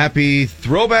Happy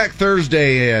Throwback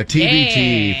Thursday,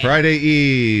 TBT, Yeah. Friday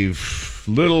Eve,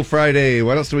 Little Friday.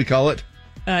 What else do we call it?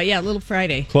 Little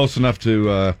Friday. Close enough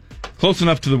to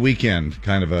the weekend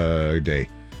kind of a day.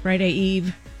 Friday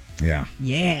Eve. Yeah.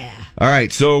 Yeah. All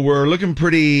right, so we're looking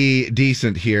pretty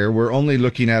decent here. We're only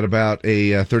looking at about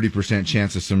a 30%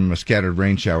 chance of some scattered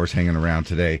rain showers hanging around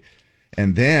today.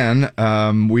 And then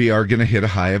we are going to hit a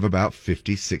high of about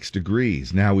 56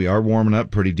 degrees. Now, we are warming up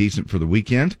pretty decent for the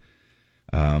weekend.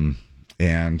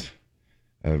 And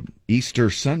Easter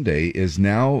Sunday is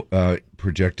now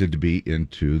projected to be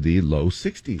into the low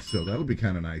 60s, so that'll be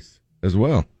kind of nice as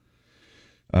well.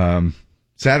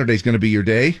 Saturday's going to be your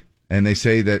day, and they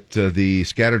say that the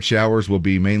scattered showers will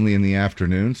be mainly in the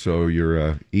afternoon, so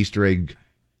your Easter egg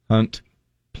hunt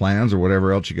plans or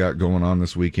whatever else you got going on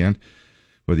this weekend,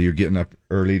 whether you're getting up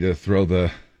early to throw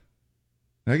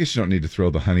I guess you don't need to throw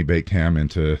the honey-baked ham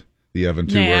into the oven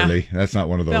too early. That's not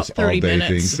one of those all-day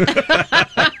things.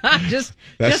 just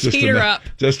heat her up.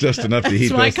 Just enough to heat those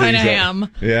things up. That's my kind of ham.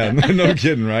 Yeah, no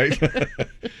kidding, right?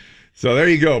 So there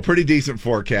you go. Pretty decent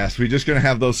forecast. We're just going to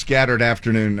have those scattered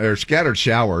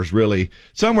showers, really,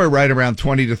 somewhere right around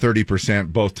 20 to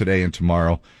 30%, both today and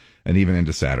tomorrow, and even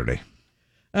into Saturday.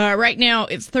 Right now,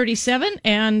 it's 37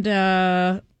 and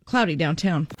cloudy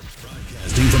downtown.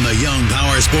 Broadcasting from the Young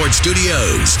Power Sports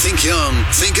Studios. Think Young,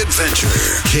 think adventure.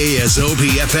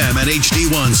 KSOP-FM and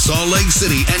HD1 Salt Lake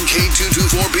City and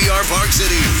K224PR Park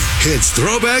City. It's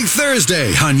Throwback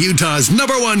Thursday on Utah's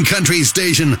 #1 country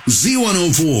station,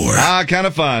 Z104. Kind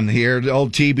of fun here,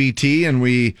 old TBT, and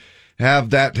we have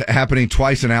that happening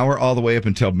twice an hour, all the way up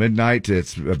until midnight.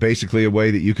 It's basically a way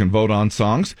that you can vote on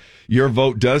songs. Your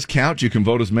vote does count. You can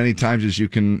vote as many times as you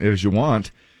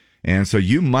want. And so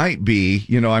you might be,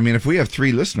 if we have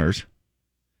 3 listeners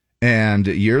and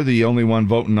you're the only one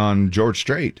voting on George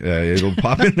Strait, it'll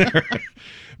pop in there.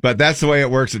 But that's the way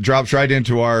it works. It drops right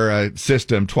into our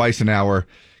system twice an hour,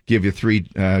 give you 3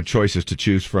 choices to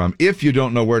choose from. If you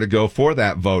don't know where to go for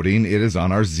that voting, it is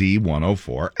on our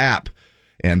Z104 app.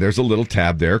 And there's a little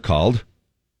tab there called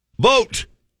Vote.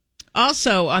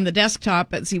 Also on the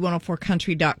desktop at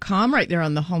z104country.com, right there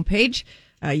on the homepage.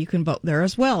 You can vote there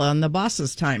as well on the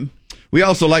boss's time. We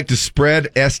also like to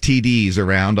spread STDs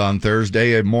around on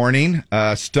Thursday morning.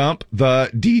 Stump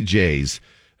the DJs.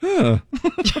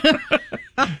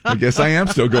 I guess I am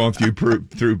still going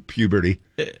through puberty.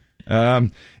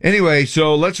 Anyway,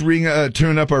 so let's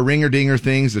tune up our ringer-dinger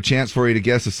things, a chance for you to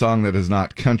guess a song that is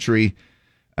not country.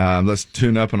 Let's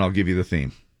tune up, and I'll give you the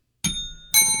theme.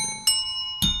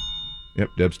 Yep,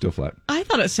 Deb's still flat. I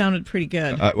thought it sounded pretty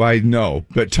good. I know,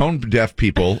 but tone-deaf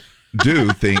people do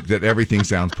think that everything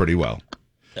sounds pretty well.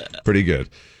 Pretty good.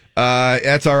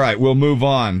 That's all right. We'll move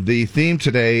on. The theme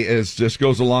today just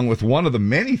goes along with one of the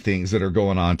many things that are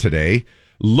going on today.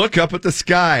 Look Up at the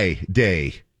Sky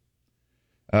Day.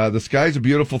 The sky's a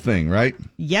beautiful thing, right?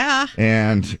 Yeah.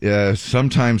 And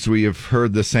sometimes we have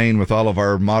heard the saying with all of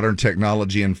our modern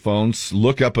technology and phones,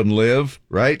 look up and live,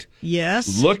 right?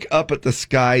 Yes. Look Up at the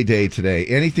Sky Day today.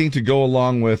 Anything to go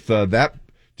along with that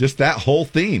whole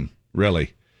theme,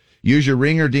 really. Use your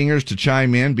ringer-dingers to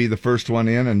chime in, be the first one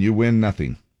in, and you win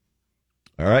nothing.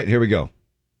 All right, here we go.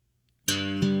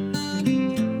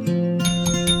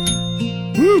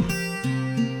 Woo!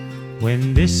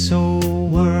 When this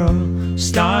old world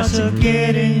starts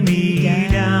getting me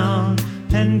down,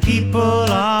 and people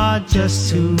are just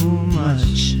too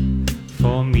much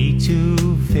for me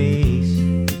to face.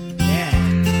 Yeah.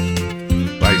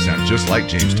 Wow, you sound just like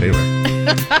James Taylor.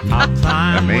 I'll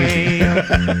climb way up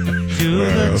to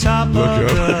the top of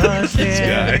the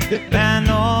stairs, and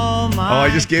all my... Oh,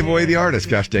 I just gave away the artist,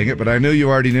 gosh dang it, but I knew you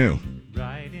already knew. All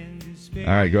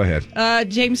right, go ahead.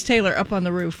 James Taylor, Up on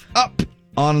the Roof. Up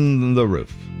on the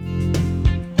roof.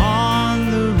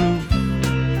 On the roof,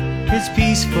 it's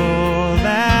peaceful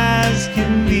as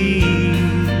can be.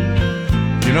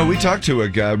 We talked to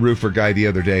a roofer guy the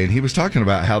other day, and he was talking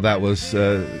about how that was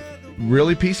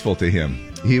really peaceful to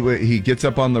him. He gets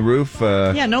up on the roof.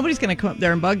 Yeah, nobody's going to come up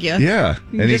there and bug you. Yeah.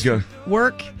 And he's going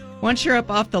work. Once you're up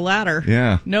off the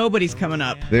ladder, nobody's coming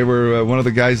up. They were one of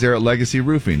the guys there at Legacy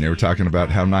Roofing. They were talking about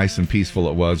how nice and peaceful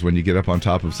it was when you get up on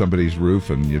top of somebody's roof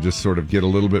and you just sort of get a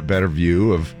little bit better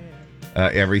view of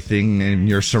everything in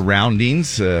your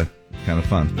surroundings. Kind of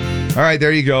fun. All right,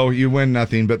 there you go. You win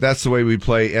nothing, but that's the way we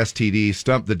play STD,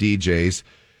 Stump the DJs.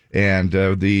 And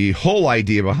the whole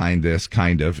idea behind this,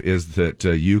 kind of, is that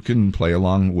you can play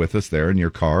along with us there in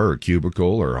your car or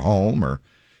cubicle or home or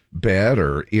bed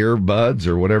or earbuds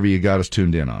or whatever you got us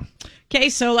tuned in on. Okay,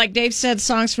 so like Dave said,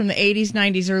 songs from the 80s,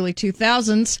 90s, early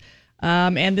 2000s.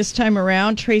 And this time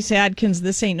around, Trace Adkins'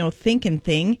 This Ain't No Thinkin'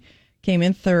 Thing came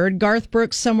in third. Garth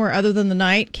Brooks' Somewhere Other Than the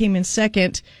Night came in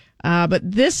second. But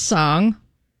this song,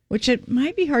 which it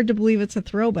might be hard to believe it's a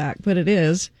throwback, but it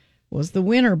is, was the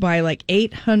winner by like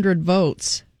 800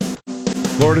 votes.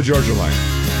 Florida Georgia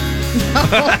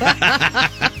Line.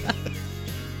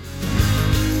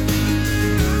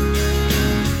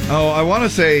 Oh, I want to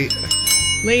say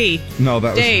Lee. no.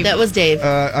 That Dave. That was Dave.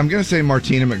 I'm going to say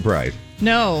Martina McBride.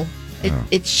 No.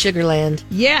 It's Sugarland.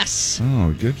 Yes.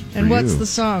 Oh, good. For And what's you. the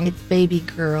song? It's Baby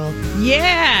Girl.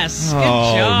 Yes. Good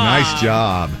Oh, job. nice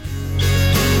job.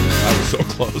 That was so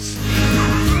close.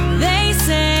 They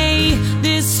say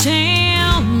this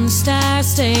town stars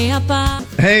stay up.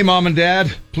 Hey, Mom and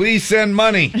Dad, please send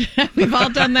money. We've all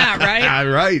done that, right?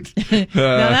 All right.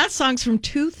 Now, that song's from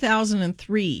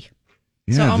 2003.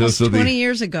 So Yeah, almost so the- 20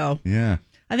 years ago. Yeah.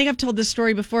 I think I've told this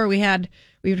story before. We had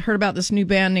heard about this new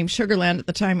band named Sugarland. At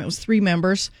the time, it was 3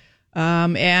 members.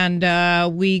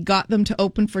 And we got them to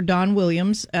open for Don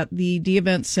Williams at the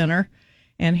Event Center.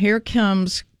 And here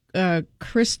comes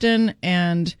Kristen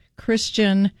and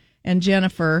Christian and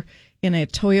Jennifer in a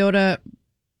Toyota.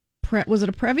 Was it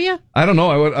a Previa? I don't know.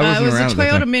 I wasn't around. It was a at that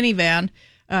Toyota time. minivan,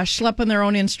 schlepping their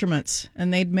own instruments,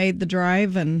 and they'd made the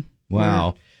drive and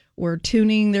Wow. were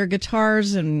tuning their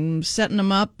guitars and setting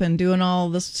them up and doing all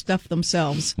this stuff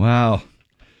themselves. Wow.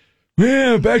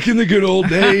 Yeah, back in the good old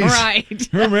days. Right.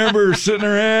 I remember sitting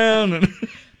around and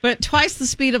But Twice the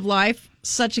Speed of Life,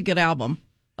 such a good album.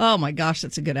 Oh my gosh,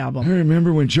 that's a good I album.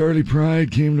 remember when Charlie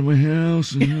Pride came to my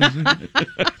house. And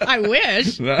I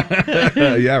wish.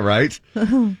 yeah, right.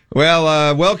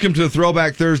 Well, welcome to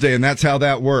Throwback Thursday, and that's how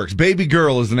that works. Baby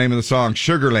Girl is the name of the song.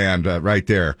 Sugarland right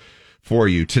there for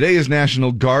you. Today is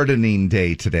National Gardening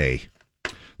Day today. A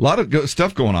lot of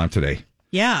stuff going on today.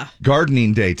 Yeah.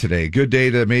 Gardening Day today. Good day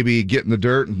to maybe get in the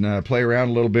dirt and play around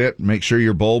a little bit. Make sure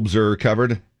your bulbs are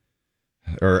covered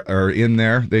or in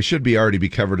there. They should be already be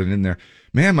covered and in there.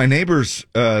 Man, my neighbors,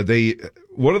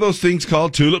 what are those things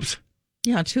called? Tulips?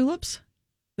 Yeah, tulips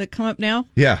that come up now.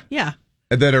 Yeah. Yeah.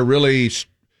 That are really,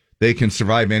 they can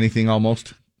survive anything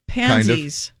almost.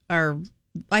 Pansies are,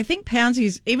 I think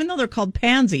pansies, even though they're called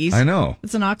pansies. I know.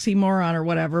 It's an oxymoron or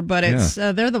whatever, but it's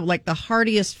they're the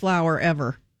hardiest flower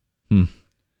ever.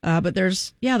 But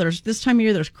there's this time of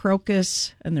year, there's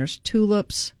crocus and there's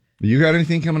tulips. You got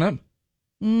anything coming up?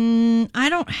 I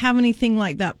don't have anything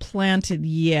like that planted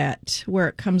yet where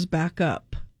it comes back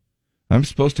up. I'm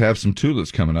supposed to have some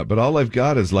tulips coming up, but all I've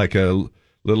got is like a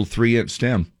little 3-inch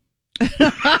stem.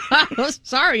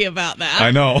 Sorry about that. I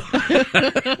know.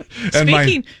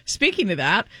 And Speaking of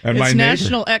that, and my it's neighbor.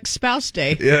 National Ex-Spouse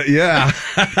Day. Yeah.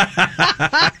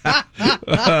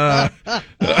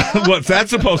 What's that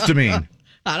supposed to mean?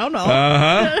 I don't know.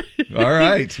 Uh-huh. All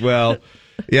right. Well,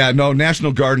 yeah, no,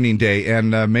 National Gardening Day,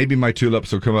 and maybe my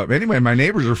tulips will come up. Anyway, my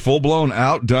neighbors are full-blown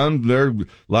out, done. They're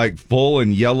like full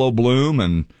in yellow bloom,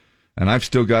 and I've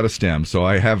still got a stem, so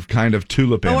I have kind of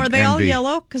tulip Are they all envy.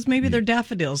 yellow? Because maybe they're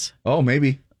daffodils. Oh,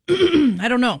 maybe. I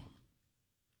don't know.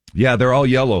 Yeah, they're all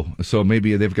yellow, so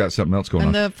maybe they've got something else going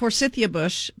And on. the forsythia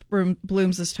bush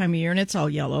blooms this time of year, and it's all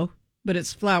yellow, but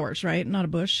it's flowers, right? Not a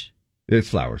bush. It's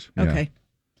flowers. Yeah. Okay.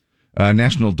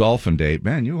 National Dolphin Day.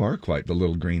 Man, you are quite the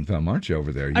little green thumb, aren't you,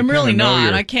 over there? You I'm really kinda know not.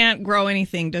 your- I can't grow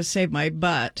anything to save my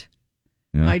butt.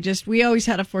 Yeah. We always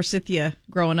had a forsythia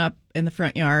growing up in the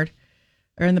front yard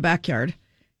or in the backyard,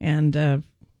 and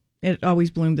it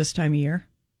always bloomed this time of year.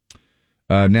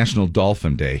 National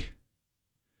Dolphin Day.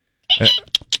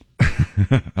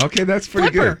 Okay, that's pretty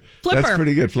Flipper. good. Flipper. That's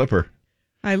pretty good. Flipper.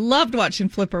 I loved watching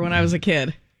Flipper when I was a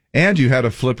kid. And you had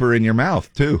a flipper in your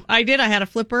mouth, too. I did. I had a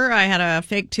flipper. I had a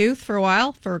fake tooth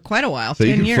for quite a while, So 10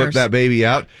 you can years. flip that baby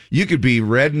out. You could be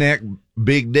redneck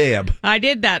Big Deb. I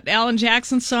did that. Alan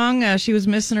Jackson song, she was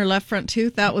missing her left front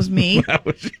tooth. That was me. That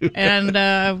was you. And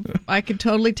I could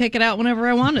totally take it out whenever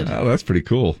I wanted. Oh, that's pretty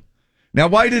cool. Now,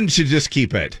 why didn't you just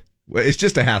keep it? Well, it's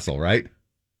just a hassle, right?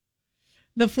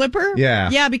 The flipper? Yeah.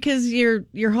 Yeah, because your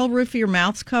whole roof of your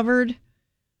mouth's covered.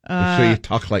 So you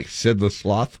talk like Sid the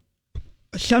Sloth?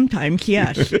 Sometimes,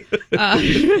 yes.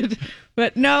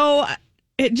 But no,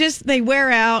 they wear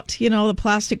out. The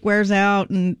plastic wears out,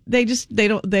 and they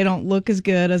don't look as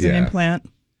good as an Yeah. implant.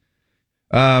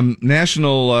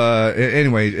 National,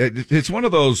 anyway, it's one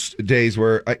of those days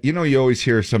where, you always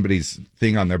hear somebody's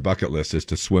thing on their bucket list is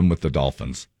to swim with the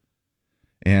dolphins.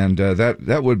 And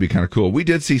that would be kind of cool. We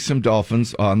did see some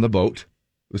dolphins on the boat.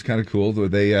 It was kind of cool.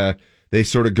 They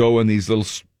sort of go in these little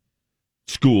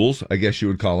schools, I guess you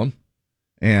would call them.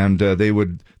 And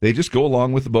they just go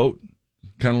along with the boat,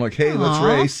 kind of like, hey, let's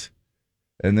race.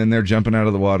 And then they're jumping out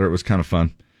of the water. It was kind of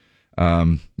fun.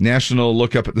 National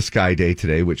Look Up at the Sky Day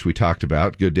today, which we talked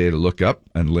about. Good day to look up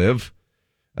and live.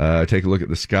 Take a look at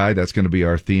the sky. That's going to be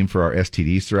our theme for our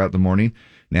STDs throughout the morning.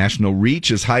 National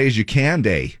Reach as High as You Can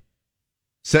Day.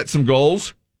 Set some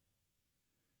goals.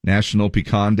 National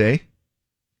Pecan Day.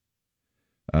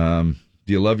 Do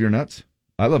you love your nuts?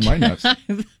 I love my nuts.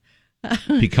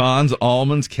 Pecans,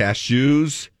 almonds,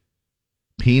 cashews,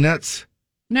 peanuts.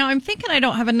 Now, I'm thinking I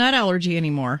don't have a nut allergy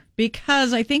anymore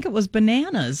because I think it was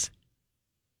bananas.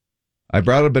 I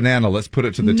brought a banana. Let's put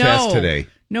it to the test today.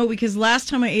 No, because last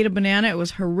time I ate a banana, it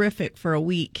was horrific for a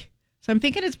week. So I'm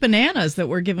thinking it's bananas that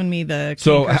were giving me the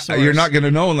canker sores. You're not going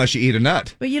to know unless you eat a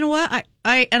nut. But you know what?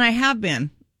 I have been.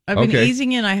 I've been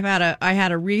easing in. I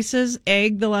had a Reese's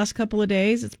egg the last couple of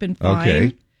days. It's been fine.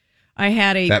 Okay. I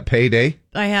had that payday.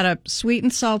 I had a sweet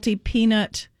and salty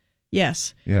peanut.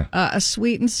 Yes. Yeah. A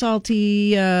sweet and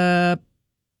salty granola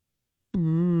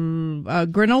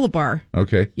bar.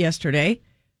 Okay. Yesterday.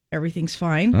 Everything's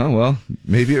fine. Oh, well,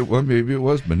 maybe it was good old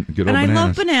bananas. And I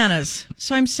love bananas.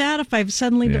 So I'm sad if I've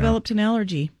suddenly developed an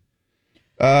allergy.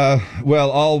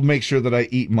 Well, I'll make sure that I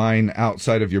eat mine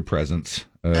outside of your presence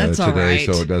That's today, all right.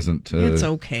 so it doesn't. It's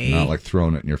okay. Not like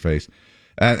throwing it in your face.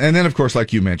 And then, of course,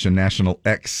 like you mentioned, National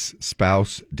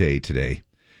Ex-Spouse Day today.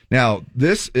 Now,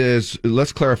 let's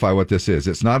clarify what this is.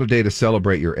 It's not a day to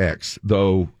celebrate your ex,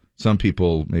 though some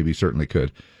people maybe certainly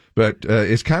could. But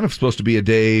it's kind of supposed to be a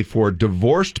day for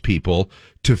divorced people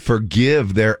to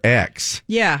forgive their ex.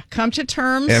 Yeah, come to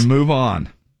terms. And move on.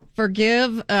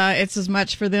 Forgive. It's as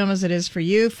much for them as it is for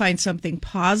you. Find something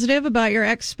positive about your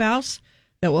ex-spouse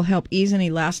that will help ease any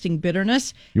lasting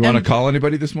bitterness. You want to call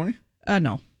anybody this morning?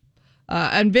 No.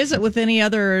 And visit with any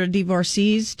other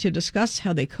divorcees to discuss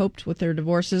how they coped with their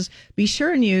divorces. Be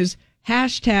sure and use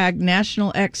hashtag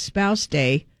National Ex-Spouse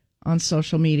Day on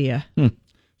social media.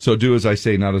 So do as I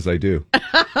say, not as I do.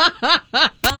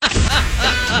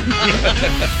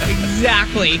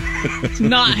 Exactly. It's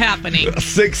not happening.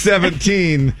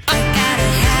 6:17.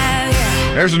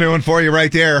 There's a new one for you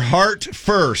right there. Heart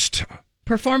First.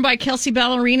 Performed by Kelsey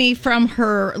Ballerini from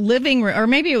her living room, or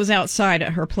maybe it was outside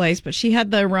at her place, but she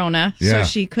had the Rona, so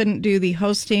she couldn't do the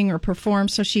hosting or perform,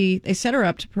 so they set her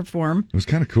up to perform. It was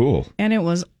kind of cool. And it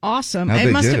was awesome. How'd It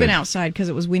they must did have been it? outside because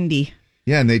it was windy.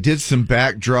 Yeah, and they did some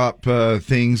backdrop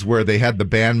things where they had the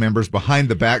band members behind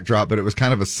the backdrop, but it was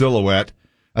kind of a silhouette.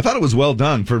 I thought it was well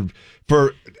done for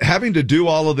having to do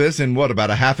all of this in about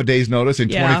a half a day's notice in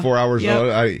 24 hours.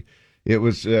 Yep. It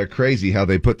was crazy how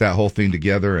they put that whole thing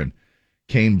together. And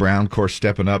Kane Brown, of course,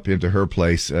 stepping up into her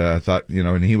place. I thought,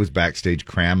 and he was backstage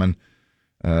cramming,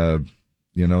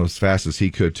 as fast as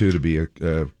he could too, to be a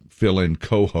fill-in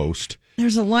co-host.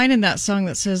 There's a line in that song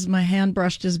that says, "My hand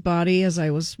brushed his body as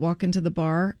I was walking to the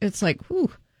bar." It's like,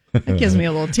 whew, that gives me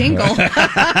a little tingle.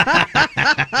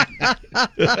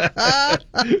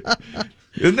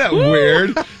 Isn't that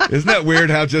weird? Isn't that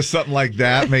weird how just something like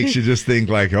that makes you just think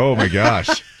like, oh my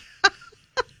gosh.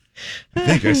 I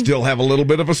think I still have a little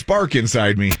bit of a spark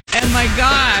inside me. And my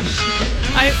gosh,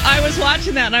 I was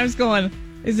watching that and I was going,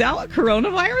 is that what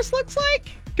coronavirus looks like?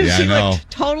 Because she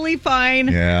looked totally fine.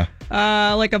 Yeah.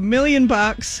 Like $1 million.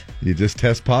 You just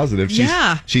test positive.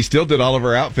 She still did all of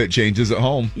her outfit changes at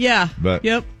home. Yeah. But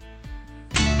yep.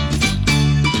 Good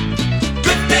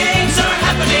things are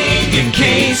happening in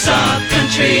K-Sub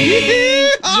Country.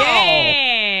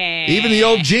 Yeah. Even the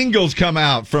old jingles come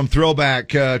out from throwback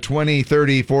 20,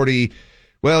 30, 40.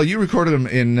 Well, you recorded them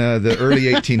in the early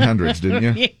 1800s,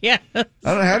 didn't you? Yeah. I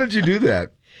don't know. How did you do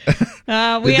that?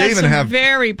 We had some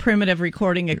very primitive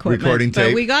recording equipment, tape?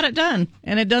 but we got it done,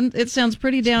 and it sounds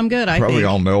pretty damn good. I Probably think.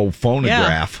 on the old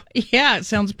phonograph. Yeah, it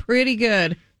sounds pretty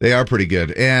good. They are pretty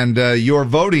good, and your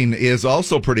voting is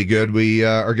also pretty good. We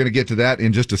are going to get to that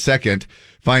in just a second.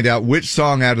 Find out which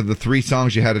song out of the 3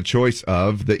 songs you had a choice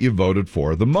of that you voted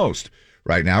for the most.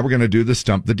 Right now, we're going to do the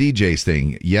Stump the DJs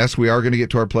thing. Yes, we are going to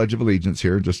get to our Pledge of Allegiance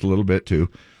here in just a little bit too.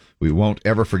 We won't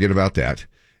ever forget about that.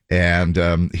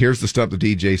 And here's the Stump the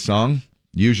DJ song.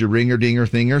 Use your ringer, dinger,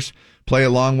 thingers. Play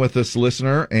along with us,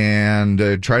 listener,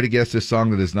 and try to guess this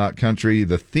song that is not country.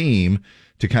 The theme,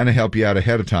 to kind of help you out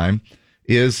ahead of time,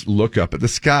 is Look Up at the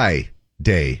Sky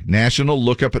Day. National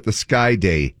Look Up at the Sky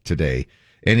Day today.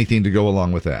 Anything to go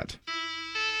along with that?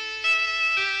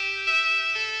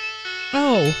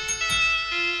 Oh.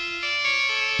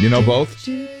 You know both?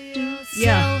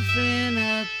 Yeah. In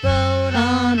a boat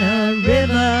on a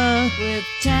river with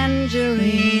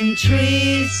tangerine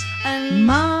trees and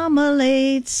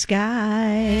Marmalade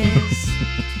skies.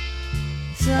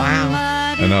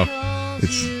 wow. I know.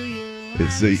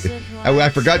 I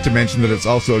forgot to mention that it's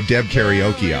also Deb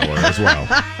Karaoke Hour as well.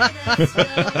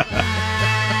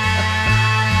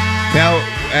 Now,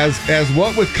 as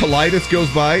what with Colitis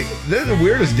goes by, they're the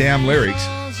weirdest damn lyrics.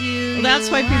 Well,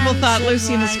 that's why people thought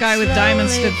Lucy in the Sky with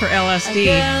Diamonds stood for LSD.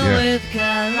 With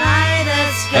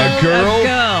A girl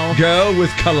Go. with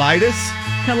colitis?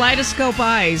 Kaleidoscope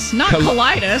eyes. Not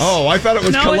colitis. Oh, I thought it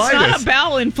was no, colitis. it's not a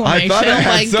bowel inflammation. I thought it had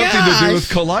my something to do with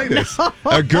gosh. colitis.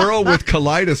 A girl with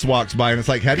colitis walks by, and it's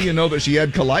like, how do you know that she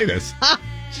had colitis?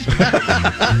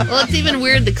 Well, it's even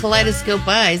weird, the kaleidoscope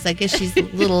eyes. I guess she's a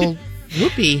little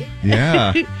whoopee.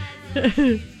 Yeah.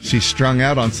 She's strung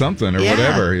out on something or Yeah.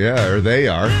 whatever. Yeah, or they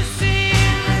are.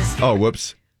 Oh,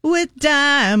 whoops. With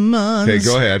diamonds. Okay,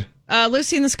 go ahead.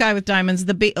 Lucy in the Sky with Diamonds,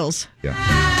 the Beatles. Yeah.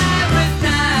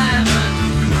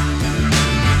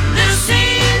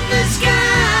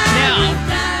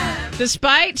 Now,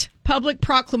 despite public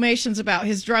proclamations about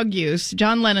his drug use,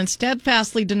 John Lennon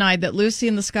steadfastly denied that Lucy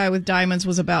in the Sky with Diamonds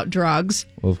was about drugs.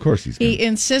 Well, of course he's He going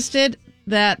insisted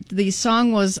that the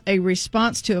song was a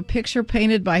response to a picture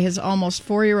painted by his almost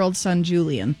 4-year-old son,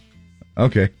 Julian.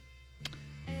 Okay.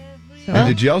 So, And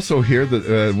did you also hear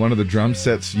that one of the drum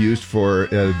sets used for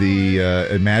the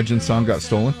Imagine song got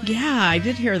stolen? yeah, I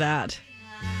did hear that.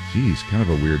 Jeez, kind of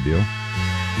a weird deal.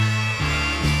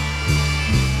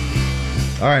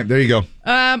 All right, there you go.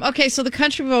 Okay, so the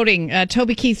country voting.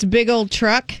 Toby Keith's Big Old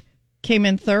Truck came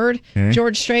in third. Okay.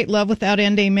 George Strait, Love Without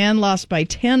End, Amen, lost by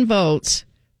 10 votes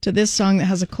to this song that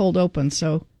has a cold open.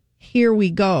 So here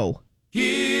we go.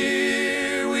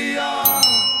 Here we are.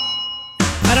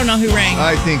 I don't know who rang.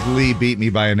 I think Lee beat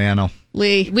me by a nano.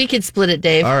 Lee. We could split it,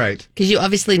 Dave. All right. Because you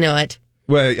obviously know it.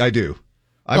 Well, I do.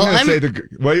 I'm Well, going to I'm- say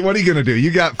what are you going to do? You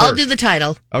got first. I'll do the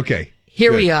title. Okay.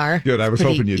 Here Good. we are. Good. I was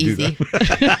Pretty hoping you'd easy. do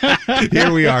that.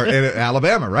 Here we are in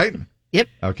Alabama, right? Yep.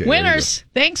 Okay. there you go. Winners.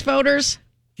 Thanks, voters.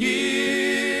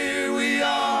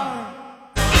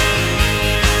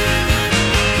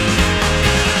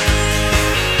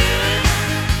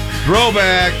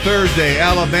 Throwback Thursday,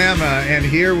 Alabama, and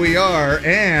here we are,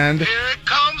 and Here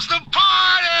comes the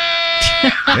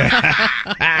party!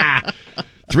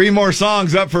 3 more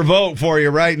songs up for vote for you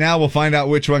right now. We'll find out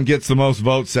which one gets the most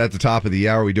votes at the top of the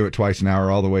hour. We do it twice an hour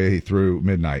all the way through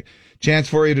midnight. Chance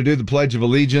for you to do the Pledge of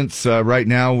Allegiance. Right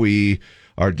now, we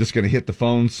are just going to hit the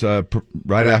phones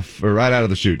right out of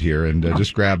the chute here and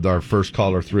just grabbed our first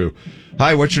caller through.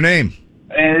 Hi, what's your name?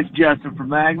 Hey, it's Justin from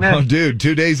Magna. Oh, dude,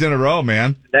 2 days in a row,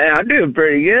 man. Hey, I'm doing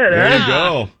pretty good. There Huh? you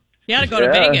go. You got to go to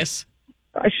Yeah. Vegas.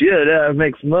 I should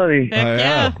make some money Heck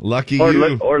yeah. Lucky or,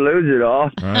 you. or lose it all.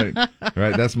 Right.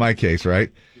 That's my case, right?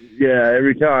 Yeah,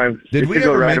 every time. Did Just we to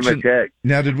go ever write 'em mention? a check.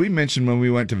 Now, did we mention when we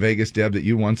went to Vegas, Deb, that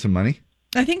you won some money?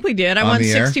 I think we did. I On won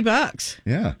the air? $60.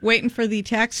 Yeah, Waiting for the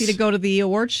taxi to go to the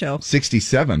award show.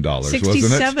 $67, wasn't it?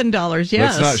 $67,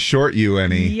 yes. Let's not short you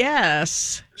any.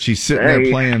 Yes. She's sitting there Hey.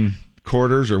 playing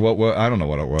quarters or what? I don't know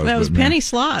what it was. That was but, man, penny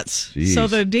slots. Jeez. So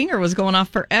the dinger was going off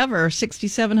forever,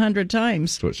 6,700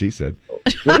 times. That's what she said.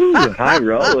 Ooh, high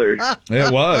roller.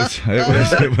 It was.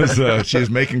 It was. She was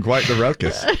making quite the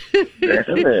ruckus. Damn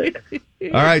it.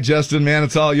 All right, Justin, man,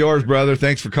 it's all yours, brother.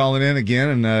 Thanks for calling in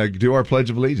again and do our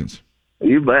Pledge of Allegiance.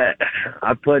 You bet.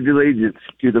 I pledge allegiance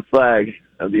to the flag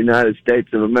of the United States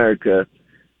of America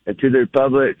and to the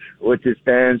republic which it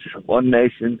stands, one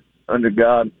nation, under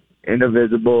God,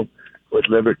 indivisible, with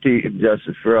liberty and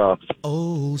justice for all.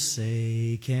 Oh,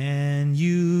 say, can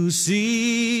you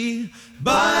see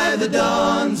by the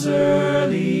dawn's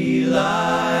early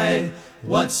light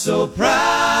what so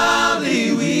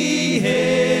proudly we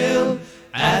hailed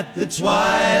at the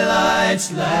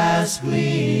twilight's last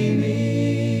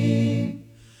gleaming,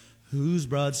 whose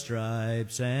broad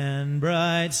stripes and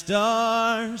bright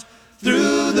stars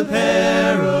through the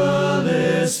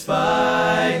perilous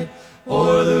fight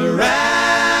o'er the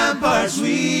ramparts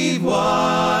we've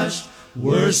watched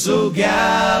were so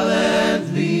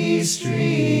gallantly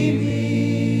streaming,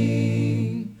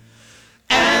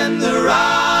 and the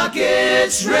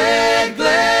rocket's red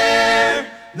glare,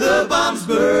 the bombs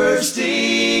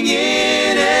bursting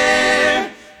in air,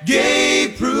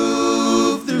 gave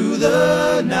proof through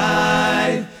the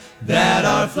night that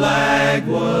our flag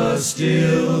was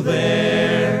still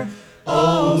there.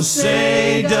 Oh,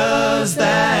 say, does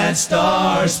that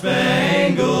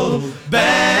star-spangled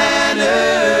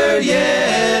banner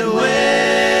yet wave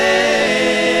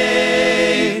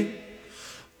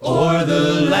o'er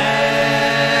the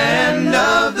land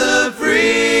of the free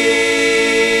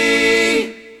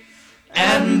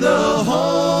and the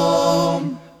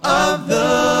home of the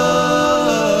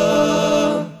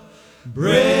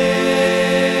brave?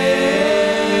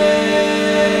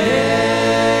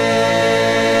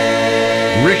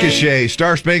 Ricochet,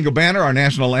 Star Spangled Banner, our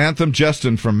national anthem.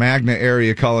 Justin from Magna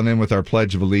area calling in with our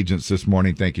Pledge of Allegiance this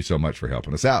morning. Thank you so much for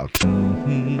helping us out.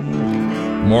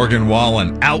 Morgan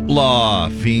Wallen, Outlaw,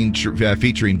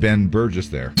 featuring Ben Burgess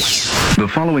there. The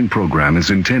following program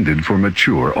is intended for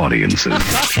mature audiences.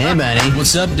 Hey, buddy.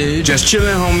 What's up, dude? Just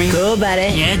chilling, homie. Cool,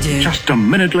 buddy. Yeah, dude. Just a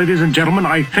minute, ladies and gentlemen.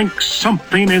 I think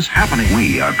something is happening.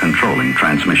 We are controlling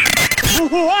transmission.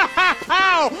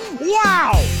 Wow!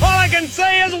 All I can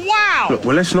say is wow! Look,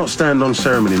 well, let's not stand on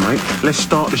ceremony, mate. Let's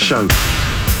start the show.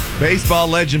 Baseball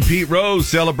legend Pete Rose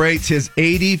celebrates his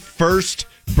 81st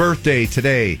birthday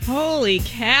today. Holy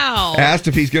cow. Asked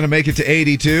if he's going to make it to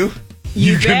 82.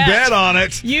 You can bet on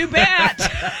it. You bet.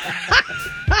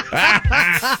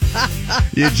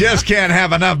 You just can't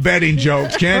have enough betting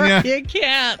jokes, can you? You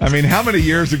can't. I mean, how many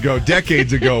years ago,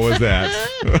 decades ago was that?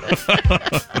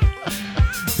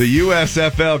 The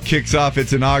USFL kicks off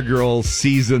its inaugural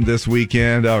season this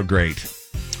weekend. Oh, great.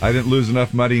 I didn't lose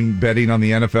enough money betting on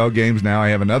the NFL games. Now I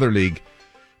have another league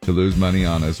to lose money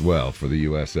on as well for the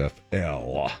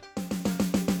USFL.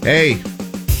 Hey,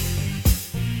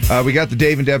 we got the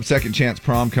Dave and Deb Second Chance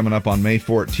Prom coming up on May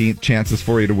 14th. Chances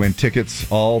for you to win tickets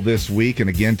all this week and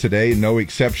again today, no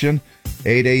exception.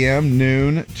 8 a.m.,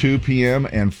 noon, 2 p.m.,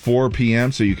 and 4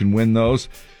 p.m., so you can win those.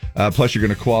 Plus, you're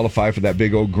going to qualify for that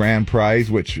big old grand prize,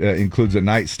 which includes a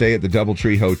night stay at the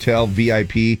Doubletree Hotel,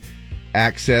 VIP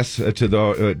access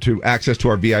to access to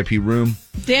our VIP room.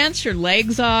 Dance your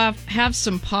legs off, have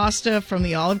some pasta from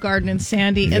the Olive Garden in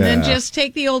Sandy, and then just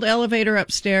take the old elevator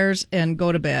upstairs and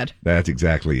go to bed. That's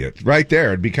exactly it. Right there.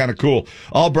 It'd be kind of cool.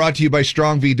 All brought to you by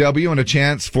Strong VW and a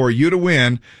chance for you to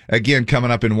win, again,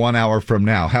 coming up in 1 hour from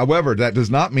now. However, that does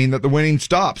not mean that the winning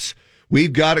stops.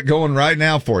 We've got it going right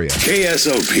now for you.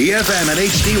 KSOP FM and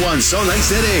HD1 Salt Lake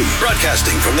City.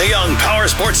 Broadcasting from the Young Power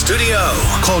Sports Studio.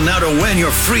 Call now to win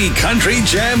your free Country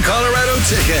Jam Colorado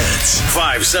tickets.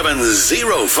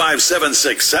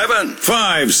 570-5767.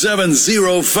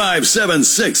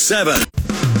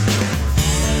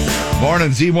 570-5767. Morning,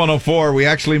 Z104. We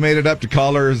actually made it up to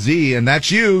caller Z, and that's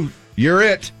you. You're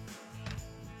it.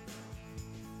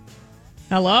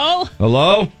 Hello?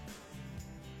 Hello?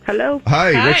 Hello.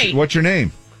 Hi. What's your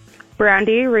name?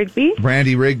 Brandy Rigby.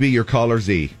 Brandy Rigby, your caller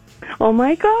Z. Oh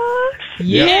my gosh.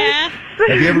 Yes.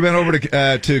 Have you ever been over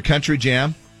to Country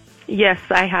Jam? Yes,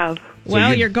 I have.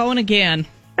 Well, you're going again.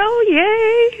 Oh,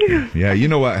 yay. Yeah, you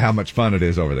know how much fun it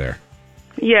is over there.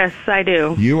 Yes, I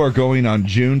do. You are going on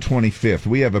June 25th.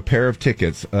 We have a pair of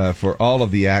tickets for all of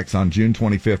the acts on June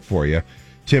 25th for you.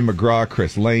 Tim McGraw,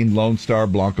 Chris Lane, Lone Star,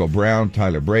 Blanco Brown,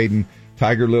 Tyler Braden,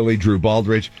 Tiger Lily, Drew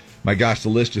Baldridge. My gosh, the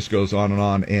list just goes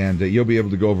on, and you'll be able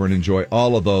to go over and enjoy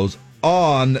all of those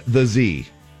on the Z.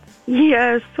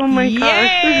 Yes, oh my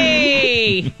gosh.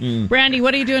 Yay! Brandy,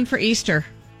 what are you doing for Easter?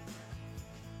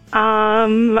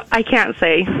 I can't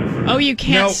say. Oh, you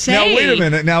can't say? Now, wait a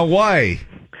minute. Now, why?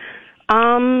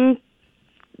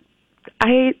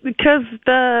 Because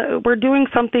we're doing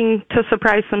something to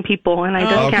surprise some people, and I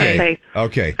just can't say.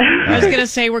 Okay. I was going to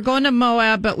say, we're going to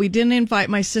Moab, but we didn't invite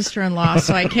my sister-in-law,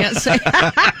 so I can't say.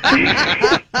 No,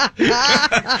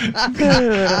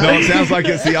 it sounds like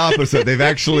it's the opposite. They've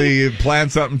actually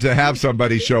planned something to have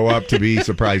somebody show up to be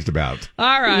surprised about.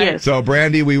 All right. Yes. So,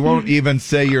 Brandy, we won't even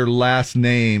say your last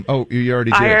name. Oh, you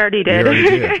already did. I already did. You already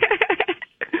did.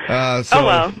 Oh,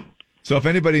 well. So if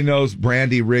anybody knows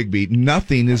Brandy Rigby,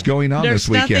 nothing is going on There's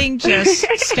this weekend. Nothing, just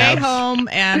stay home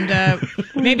and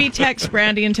maybe text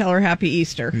Brandy and tell her Happy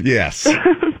Easter. Yes.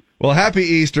 Well, Happy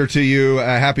Easter to you.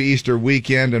 Happy Easter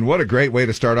weekend. And what a great way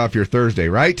to start off your Thursday,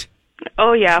 right?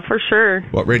 Oh, yeah, for sure.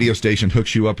 What radio station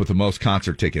hooks you up with the most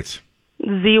concert tickets?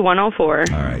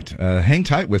 Z104. All right. Hang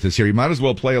tight with us here. You might as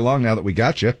well play along now that we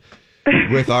got you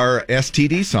with our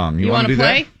STD song. You want to do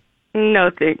play? That?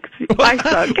 No, thanks. I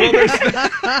suck.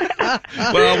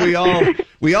 Well,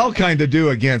 we all kind of do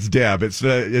against Deb. It's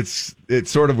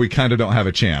sort of we kind of don't have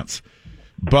a chance.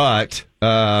 But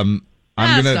I'm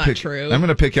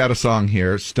gonna pick out a song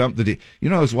here. Stump the D. You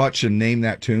know, I was watching Name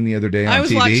That Tune the other day on TV. I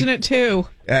was watching it too.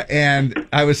 And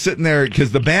I was sitting there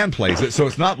because the band plays it, so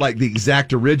it's not like the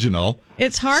exact original.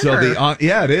 It's harder. So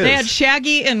yeah, it is. They had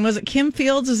Shaggy, and was it Kim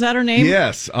Fields? Is that her name?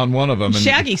 Yes, on one of them. And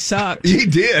Shaggy sucked. He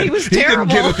did. He was terrible.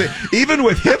 Didn't get a thing. Even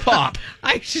with hip hop.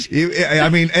 I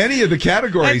mean, any of the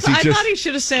categories. I thought he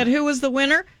should have said who was the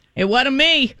winner. It wasn't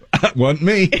me. Wasn't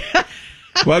me.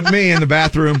 Wasn't me in the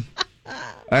bathroom.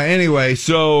 Anyway,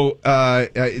 so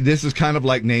this is kind of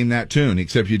like Name That Tune,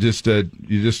 except you just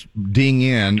ding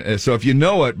in. So if you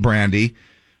know it, Brandy,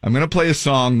 I'm going to play a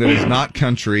song that is not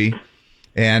country,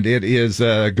 and it is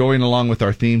going along with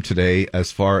our theme today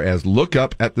as far as Look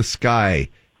Up at the Sky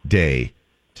Day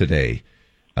today.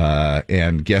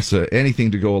 And guess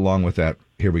anything to go along with that.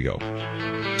 Here we go.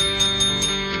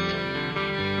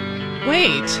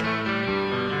 Wait.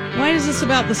 Why is this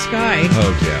about the sky?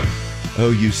 Oh, Deb.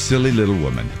 Oh, you silly little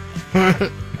woman.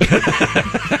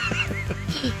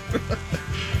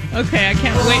 Okay, I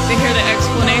can't wait to hear the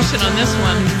explanation on this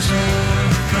one.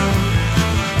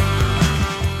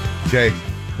 Okay,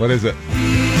 what is it?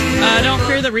 Don't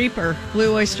Fear the Reaper,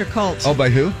 Blue Oyster Cult. Oh, by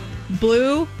who?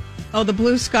 Blue? Oh, the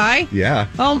Blue Sky? Yeah.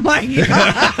 Oh, my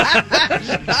God.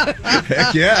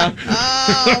 Heck yeah.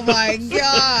 Oh, my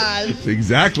God. That's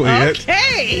exactly it.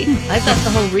 Okay. I thought the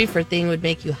whole reefer thing would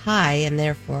make you high, and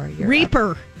therefore you're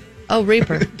Reaper. Oh,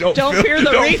 Reaper. Don't fear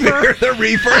the Reaper. Don't fear the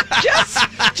Reaper.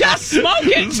 Just smoke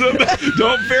it.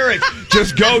 Don't fear it.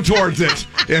 Just go towards it.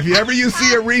 If ever you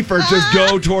see a Reaper, just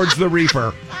go towards the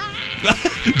Reaper.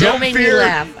 Don't make me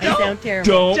laugh. I sound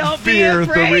terrible. Don't fear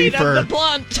the Reaper. Of the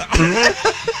blunt.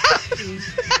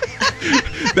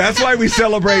 That's why we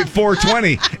celebrate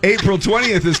 420. April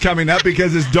 20th is coming up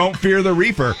because it's Don't Fear the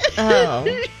Reaper. Oh.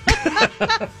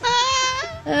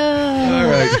 All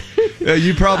right.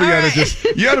 You probably got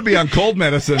to you got to be on cold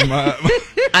medicine.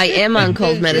 I am on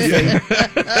cold medicine.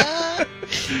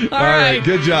 All right.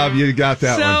 Good job. You got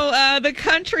that one. So the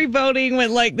country voting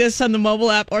went like this on the mobile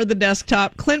app or the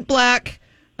desktop. Clint Black,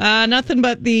 nothing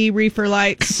but the reefer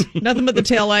lights, nothing but the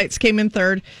tail lights came in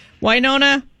third.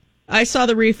 Winona, I saw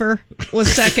the reefer,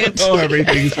 was second. Oh,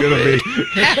 everything's going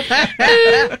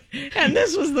to be. And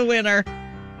this was the winner.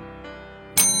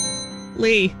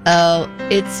 Lee. Oh,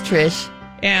 it's Trish.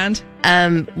 And?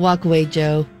 Walk Away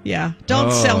Joe. Yeah.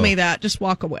 Don't sell me that. Just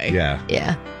walk away. Yeah.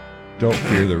 Yeah. Don't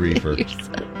fear the reefer.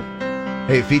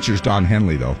 Hey, it features Don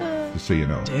Henley, though, just so you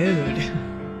know. Dude.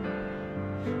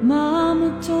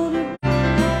 Mama told her.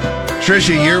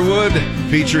 Trisha Yearwood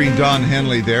featuring Don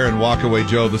Henley there and Walk Away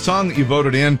Joe. The song that you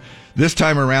voted in this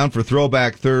time around for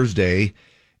Throwback Thursday.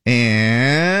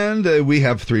 And we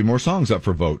have 3 more songs up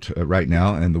for vote right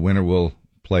now, and the winner will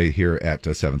play here at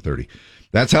 7:30.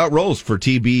 That's how it rolls for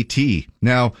TBT.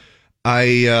 Now,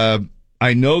 I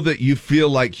know that you feel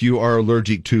like you are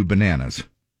allergic to bananas.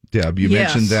 Deb, you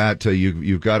mentioned that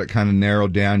you've got it kind of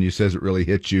narrowed down. You says it really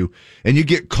hits you, and you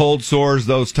get cold sores,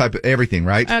 those type of everything,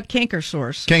 right? Canker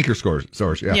sores. Canker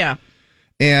sores, yeah. Yeah.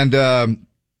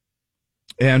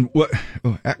 And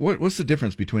what's the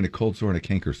difference between a cold sore and a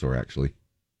canker sore? Actually,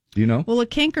 do you know? Well, a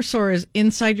canker sore is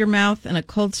inside your mouth, and a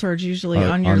cold sore is usually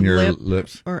on your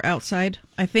lips or outside.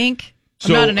 I think.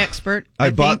 So, I'm not an expert.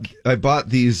 I bought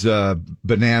these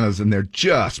bananas, and they're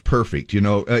just perfect. You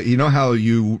know how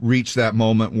you reach that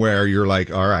moment where you're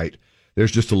like, all right,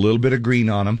 there's just a little bit of green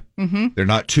on them. Mm-hmm. They're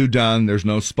not too done. There's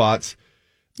no spots.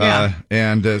 Yeah.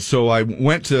 So I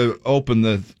went to open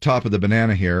the top of the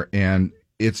banana here, and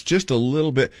it's just a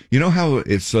little bit. You know how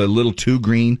it's a little too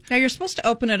green? Now you're supposed to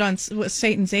open it on with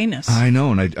Satan's anus. I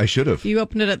know, and I should have. You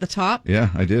opened it at the top. Yeah,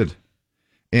 I did,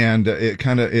 and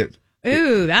it.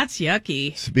 Ooh, that's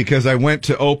yucky. Because I went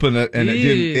to open it and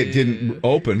it didn't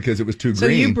open because it was too green. So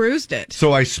you bruised it.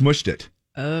 So I smushed it.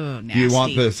 Oh, nasty. Do you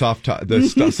want the soft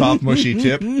mushy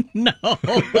tip? No,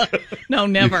 no,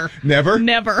 never. Never?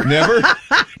 Never. Never?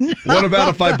 What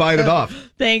about if I bite it off?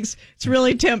 Thanks. It's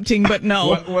really tempting, but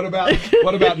no. What about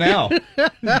now?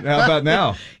 How about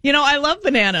now? You know, I love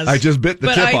bananas. I just bit the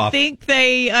tip off.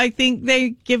 I think they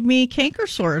give me canker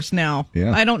sores now.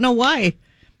 Yeah. I don't know why.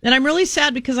 And I'm really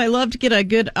sad because I love to get a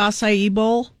good acai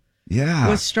bowl. Yeah.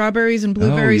 With strawberries and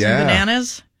blueberries and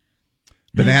bananas.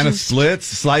 Banana splits,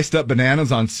 sliced up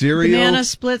bananas on cereal. Banana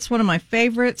splits, one of my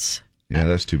favorites. Yeah,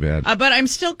 that's too bad. But I'm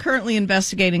still currently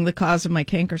investigating the cause of my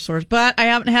canker sores. But I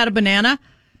haven't had a banana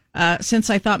since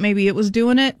I thought maybe it was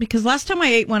doing it. Because last time I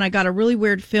ate one, I got a really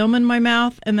weird film in my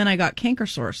mouth, and then I got canker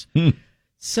sores.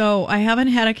 So I haven't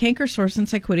had a canker sore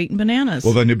since I quit eating bananas.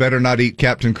 Well, then you better not eat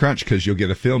Captain Crunch because you'll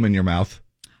get a film in your mouth.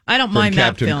 I don't mind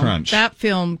that Captain film. Crunch. That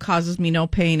film causes me no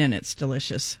pain, and it's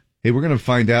delicious. Hey, we're going to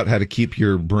find out how to keep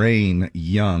your brain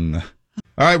young. All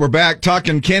right, we're back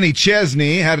talking Kenny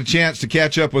Chesney. Had a chance to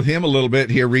catch up with him a little bit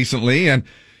here recently, and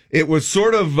it was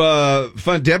sort of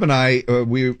fun. Deb and I,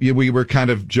 we were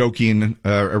kind of joking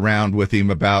around with him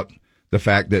about the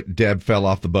fact that Deb fell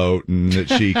off the boat and that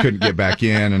she couldn't get back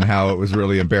in, and how it was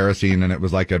really embarrassing, and it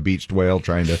was like a beached whale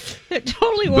trying to... It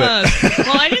totally was.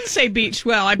 Well, I didn't say beached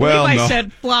whale. I believe I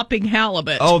said flopping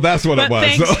halibut. Oh, that's what it was.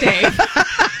 Thanks, Dave.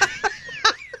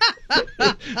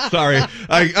 Sorry,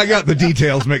 I got the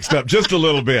details mixed up just a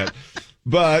little bit.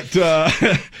 But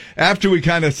after we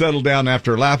kind of settled down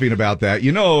after laughing about that,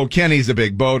 Kenny's a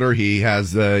big boater. He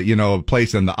has, a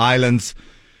place in the islands,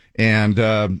 and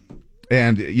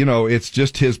it's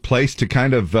just his place to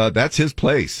kind of, that's his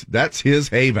place. That's his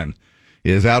haven,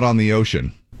 is out on the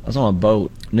ocean. I was on a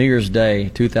boat New Year's Day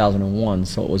 2001,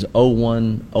 so it was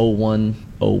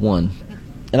 01/01/01.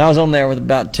 And I was on there with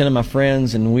about 10 of my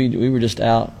friends, and we were just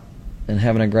out and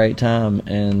having a great time.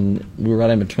 And we were right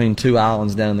in between two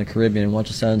islands down in the Caribbean and watched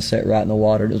the sun set right in the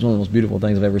water. It was one of the most beautiful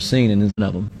things I've ever seen, and one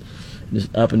of them,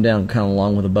 just up and down, kind of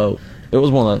along with a boat. It was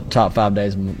one of the top 5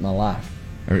 days of my life.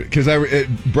 Because it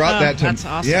brought that to that's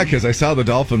awesome. Yeah, because I saw the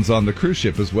dolphins on the cruise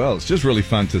ship as well. It's just really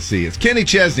fun to see. It's Kenny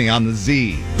Chesney on the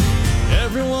Z.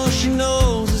 Everyone she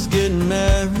knows is getting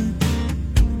married.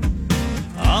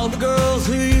 All the girls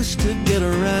who used to get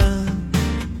around.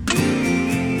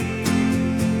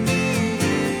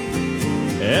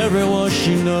 Everyone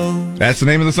she knows. That's the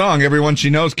name of the song. Everyone She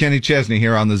Knows. Kenny Chesney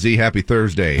here on the Z. Happy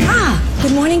Thursday.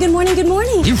 Good morning, good morning, good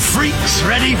morning. You freaks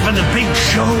ready for the big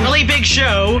show? Really big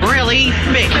show. Really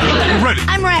big. Ready.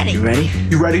 I'm ready. You ready?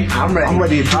 You ready? I'm ready. I'm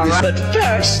ready to do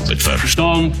this. But first,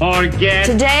 don't forget.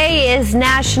 Today is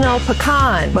National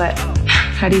Pecan. But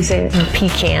how do you say it?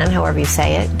 Pecan, however you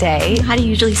say it. Day. How do you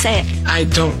usually say it? I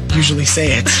don't usually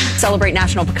say it. Celebrate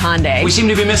National Pecan Day. We seem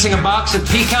to be missing a box of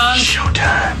pecans.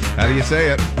 Showtime. How do you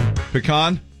say it?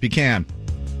 Pecan? Pecan.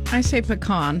 I say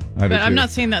pecan, I do but I'm too. not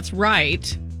saying that's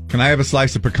right. Can I have a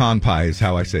slice of pecan pie is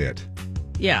how I say it.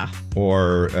 Yeah.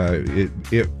 Or is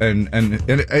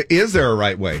there a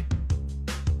right way?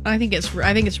 I think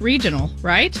it's regional,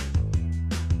 right?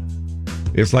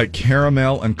 It's like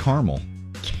caramel and caramel.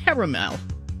 Caramel.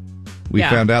 We Yeah.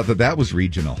 found out that was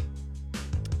regional.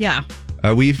 Yeah.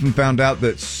 We even found out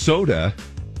that soda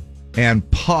and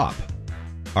pop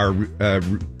are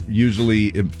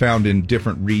usually found in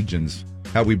different regions.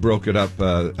 How we broke it up,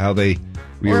 how they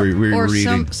we were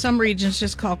reading. some regions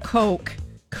just call Coke.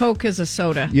 Coke is a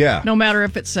soda. Yeah. No matter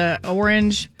if it's a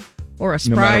orange or a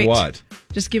Sprite. No matter what.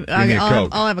 Just give me a Coke.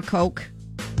 I'll have a Coke.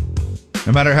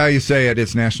 No matter how you say it,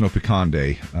 it's National Pecan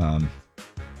Day.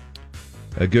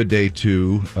 A good day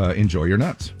to enjoy your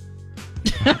nuts.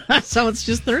 So it's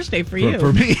just Thursday for you.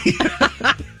 For me.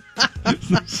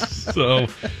 So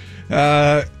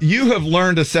you have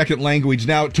learned a second language.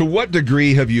 Now, to what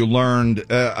degree have you learned?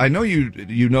 I know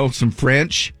you know some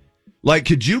French. Like,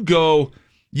 you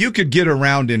could get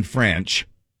around in French.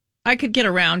 I could get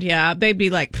around, yeah. They'd be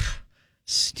like,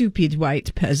 stupid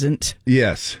white peasant.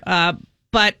 Yes.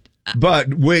 But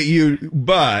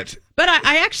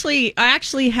I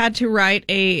actually had to write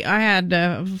I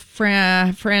had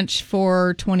French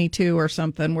 422 or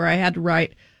something where I had to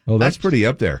write. Oh, that's pretty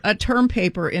up there. A term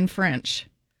paper in French.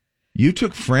 You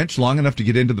took French long enough to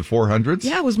get into the 400s?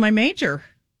 Yeah, it was my major.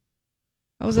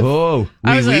 I was a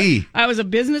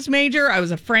business major. I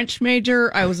was a French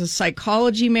major. I was a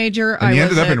psychology major. And you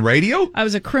ended up in radio? I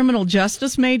was a criminal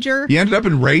justice major. You ended up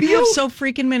in radio? I have so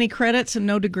freaking many credits and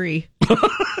no degree.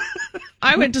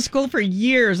 I went to school for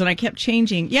years and I kept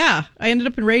changing. Yeah, I ended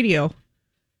up in radio.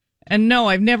 And no,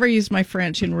 I've never used my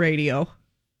French in radio.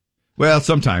 Well,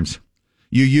 sometimes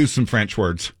you use some French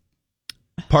words.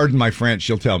 Pardon my French,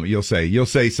 you'll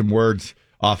say some words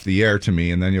off the air to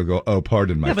me, and then you'll go, oh,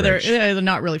 pardon my French. But they're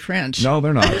not really French. No,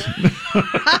 they're not.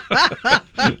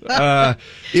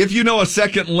 If you know a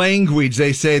second language,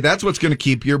 they say that's what's going to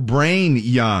keep your brain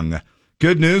young.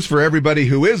 Good news for everybody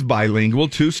who is bilingual.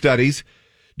 2 studies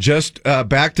just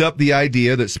backed up the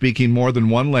idea that speaking more than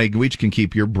one language can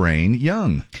keep your brain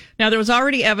young. Now, there was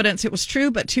already evidence it was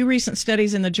true, but 2 recent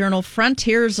studies in the journal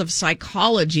Frontiers of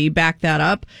Psychology back that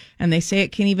up, and they say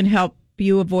it can even help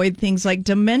you avoid things like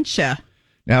dementia.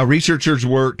 Now, researchers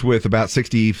worked with about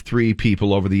 63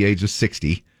 people over the age of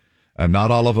 60. Not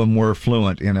all of them were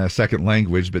fluent in a second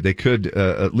language, but they could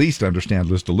at least understand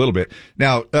just a little bit.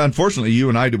 Now, unfortunately, you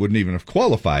and I wouldn't even have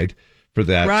qualified for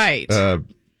that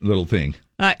little thing.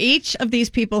 Each of these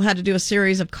people had to do a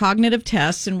series of cognitive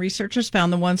tests, and researchers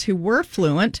found the ones who were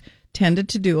fluent tended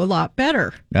to do a lot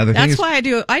better. Now, that's why I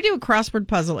do a crossword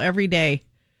puzzle every day.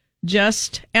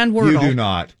 And Wordle. You do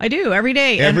not. I do every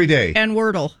day. Every day. And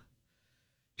Wordle.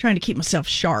 Trying to keep myself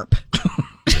sharp.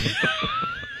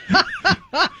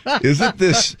 Isn't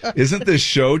this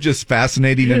show just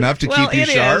fascinating enough to keep you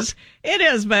sharp? It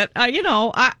is, but I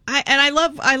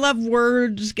love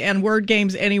words and word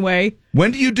games anyway. When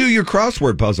do you do your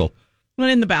crossword puzzle? When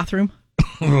in the bathroom.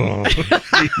 Oh,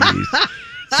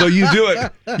 so you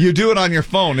do it on your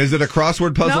phone. Is it a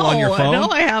crossword puzzle on your phone? No,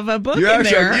 I have a book in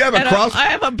there. I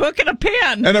have a book and a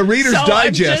pen. And a Reader's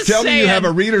Digest. Tell me you have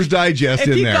a Reader's Digest in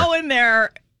there. If you go in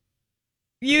there,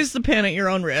 use the pen at your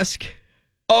own risk.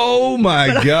 Oh, my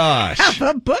gosh. I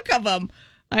have a book of them.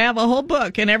 I have a whole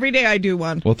book, and every day I do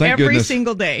one. Well, thank every goodness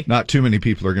single day. Not too many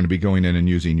people are going to be going in and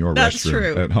using your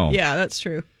restroom at home. Yeah, that's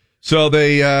true. So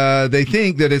they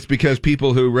think that it's because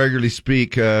people who regularly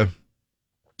speak 2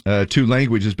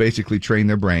 languages basically train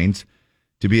their brains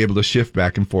to be able to shift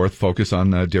back and forth, focus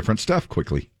on different stuff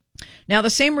quickly. Now, the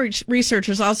same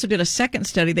researchers also did a second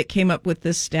study that came up with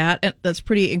this stat, and that's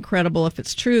pretty incredible if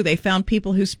it's true. They found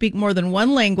people who speak more than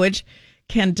one language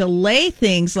can delay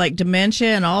things like dementia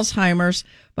and Alzheimer's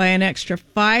by an extra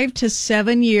 5 to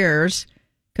 7 years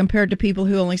compared to people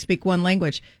who only speak one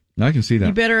language. I can see that.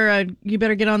 You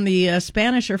better get on the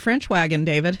Spanish or French wagon,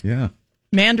 David. Yeah.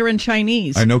 Mandarin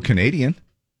Chinese. I know Canadian.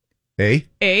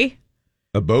 A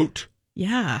boat.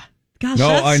 Yeah. Gosh, no,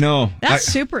 I know. That's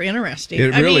super interesting.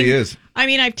 It really is. I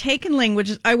mean, I've taken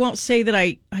languages. I won't say that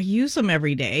I use them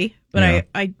every day, but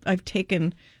yeah. I've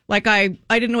taken, like, I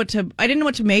didn't know what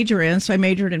to major in, so I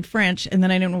majored in French, and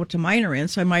then I didn't know what to minor in,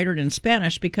 so I minored in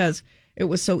Spanish because it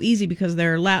was so easy because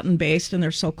they're Latin based and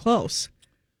they're so close.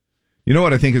 You know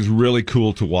what I think is really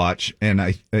cool to watch, and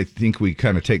I think we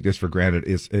kind of take this for granted,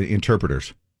 is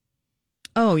interpreters.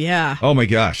 Oh, yeah. Oh, my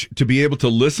gosh. To be able to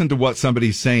listen to what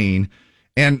somebody's saying,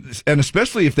 and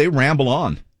especially if they ramble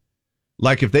on.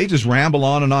 Like, if they just ramble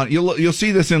on and on. You'll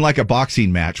see this in, like, a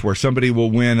boxing match where somebody will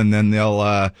win, and then they'll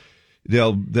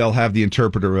have the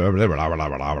interpreter,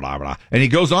 and he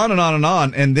goes on and on and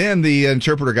on, and then the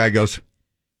interpreter guy goes,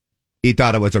 he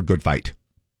thought it was a good fight.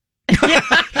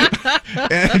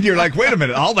 And you're like, wait a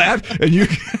minute, all that? And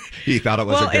he thought it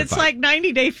was a good fight. Well, it's like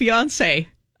 90 Day Fiancé.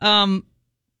 I'm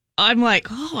like,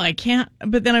 oh, I can't.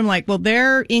 But then I'm like, well,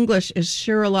 their English is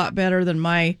sure a lot better than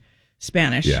my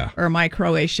Spanish or my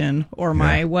Croatian or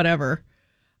my whatever.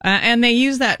 And they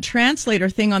use that translator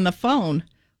thing on the phone.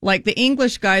 Like the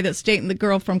English guy that's dating the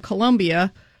girl from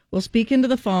Colombia will speak into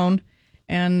the phone,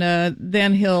 and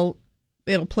then it'll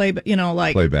play,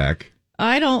 like play back.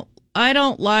 I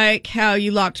don't like how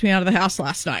you locked me out of the house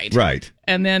last night. Right.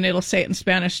 And then it'll say it in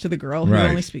Spanish to the girl who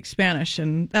only speaks Spanish,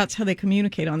 and that's how they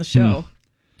communicate on the show.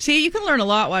 See, you can learn a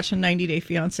lot watching 90 Day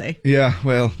Fiancé. Yeah,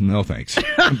 well, no thanks.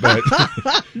 But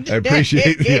I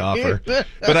appreciate the offer.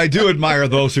 But I do admire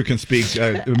those who can speak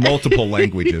multiple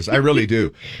languages. I really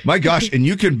do. My gosh, and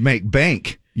you can make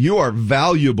bank. You are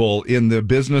valuable in the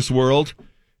business world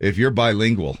if you're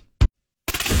bilingual.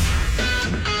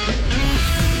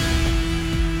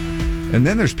 And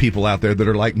then there's people out there that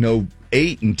are like,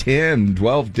 8 and 10,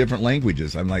 12 different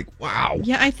languages. I'm like, wow.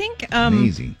 Yeah, I think...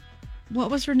 amazing. What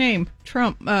was her name?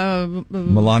 Trump.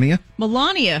 Melania?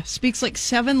 Melania speaks like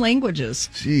 7 languages.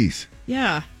 Jeez.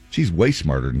 Yeah. She's way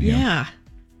smarter than him. Yeah.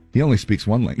 He only speaks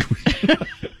one language.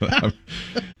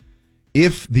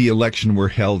 If the election were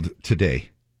held today,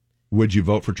 would you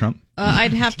vote for Trump?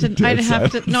 I'd have to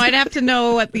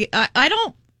know what the, I'd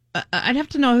have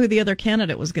to know who the other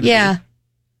candidate was going to be.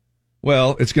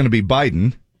 Well, it's going to be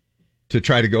Biden to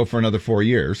try to go for another 4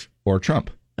 years, or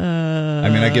Trump. I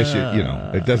mean, I guess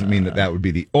it doesn't mean that would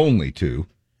be the only two.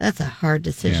 That's a hard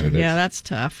decision. candidates. Yeah, that's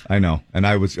tough. I know, and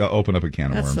I was open up a can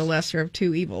of worms. That's the lesser of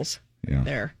two evils. Yeah.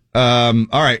 There. All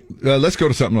right, let's go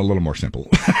to something a little more simple.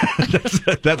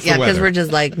 that's yeah, because we're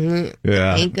just like,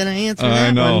 ain't gonna answer that.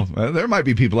 I know. One. There might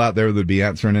be people out there that'd be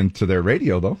answering into their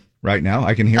radio though. Right now,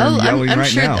 I can hear them yelling I'm right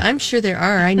sure, now. I'm sure there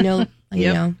are. I know.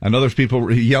 Yep. know. I know there's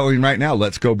people yelling right now.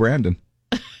 Let's go, Brandon.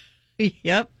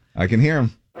 Yep. I can hear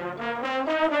them.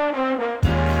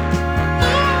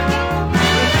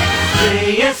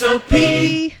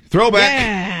 KSOP. Throwback.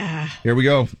 Yeah. Here we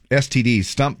go. STD,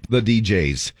 Stump the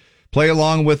DJs. Play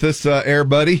along with us, Air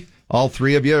Buddy. All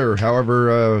three of you, or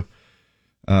however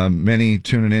many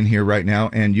tuning in here right now.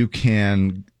 And you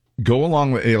can go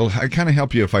along with it'll kind of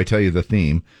help you if I tell you the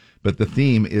theme. But the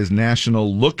theme is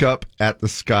National Look Up at the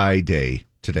Sky Day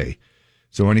today.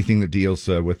 So anything that deals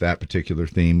with that particular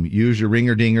theme, use your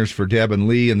ringer-dingers for Deb and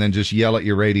Lee, and then just yell at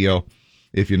your radio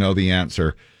if you know the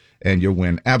answer, and you'll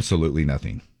win absolutely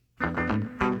nothing.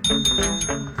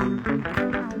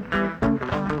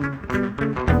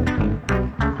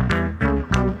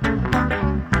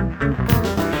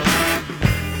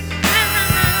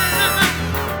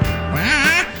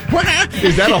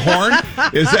 Is that a horn?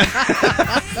 Is that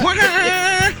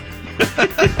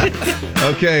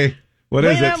okay? What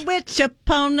is it? Witch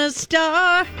upon a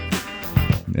star.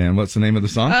 And what's the name of the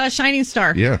song? Shining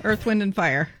Star. Yeah. Earth, Wind, and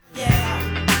Fire.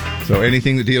 So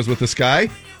anything that deals with the sky,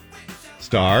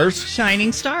 stars,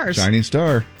 Shining Stars. Shining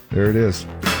Star. There it is.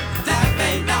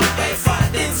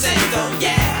 Oh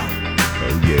yeah.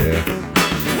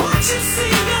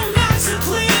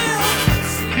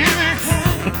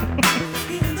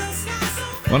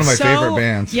 One of my favorite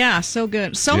bands. Yeah, so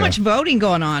good. So much voting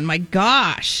going on. My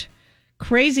gosh.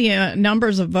 Crazy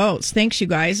numbers of votes. Thanks, you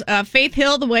guys. Faith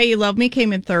Hill, The Way You Love Me,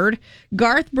 came in third.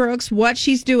 Garth Brooks, What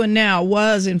She's Doing Now,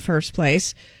 was in first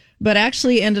place, but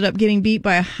actually ended up getting beat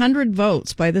by 100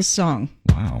 votes by this song.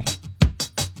 Wow.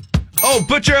 Oh,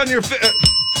 Butcher on Your...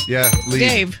 yeah, Lee.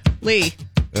 Dave, Lee.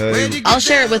 I'll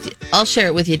share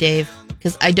it with you, Dave,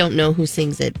 because I don't know who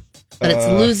sings it, but it's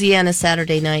Louisiana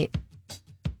Saturday Night,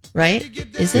 right?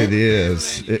 Is it? It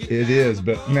is. It is,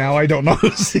 but now I don't know who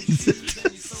sings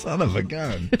it. Son of a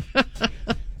gun.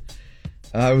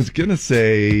 I was gonna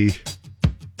say.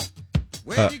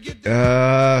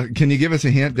 Can you give us a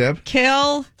hint, Deb?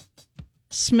 Mel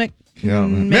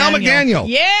McDaniel.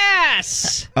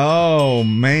 Yes. Oh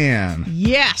man.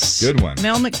 Yes. Good one.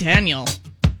 Mel McDaniel.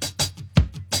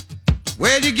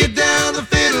 Well, you get down the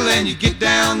fiddle and you get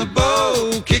down the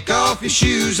bow, kick off your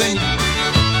shoes and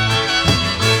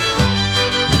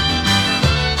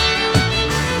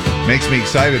Makes me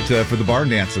excited for the barn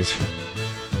dances.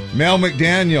 Mel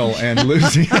McDaniel and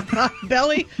Louisiana.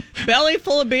 belly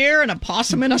full of beer and a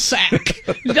possum in a sack.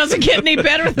 It doesn't get any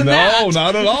better than that. No,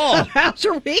 not at all. How's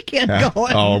your weekend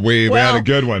going? Oh, we had a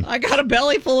good one. I got a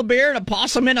belly full of beer and a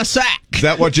possum in a sack. Is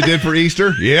that what you did for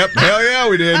Easter? Yep. Hell yeah,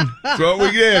 we did. That's what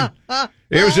we did.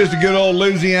 It was just a good old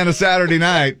Louisiana Saturday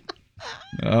night.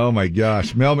 Oh, my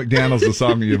gosh. Mel McDaniel's the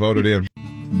song that you voted in.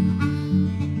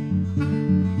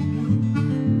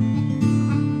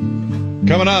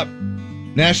 Coming up,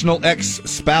 National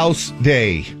Ex-Spouse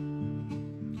Day.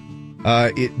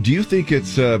 Do you think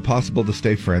it's possible to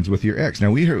stay friends with your ex?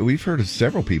 Now, we've heard of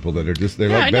several people that are just, they're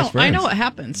like best friends. I know it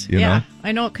happens. You know?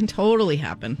 I know it can totally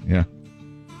happen. Yeah.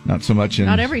 Not so much in...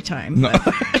 Not every time. No.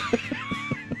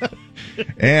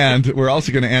 And we're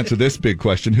also going to answer this big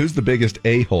question. Who's the biggest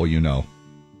a-hole you know?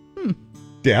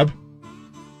 Deb?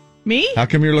 Me? How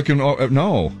come you're looking...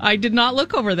 no. I did not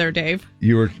look over there, Dave.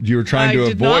 You were trying to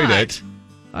avoid it.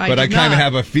 But I kind of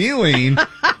have a feeling...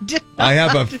 I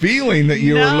have a feeling that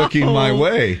you were looking my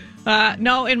way.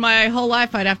 No, in my whole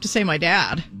life, I'd have to say my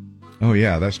dad. Oh,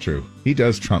 yeah, that's true. He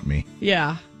does trump me.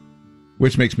 Yeah.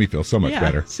 Which makes me feel so much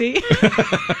better. See?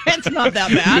 It's not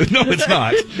that bad. No, it's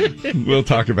not. We'll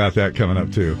talk about that coming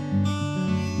up, too.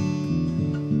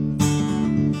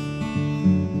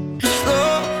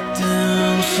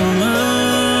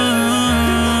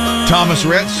 Thomas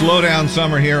Rhett, Slow Down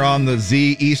Summer here on the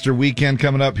Z. Easter weekend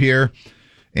coming up here.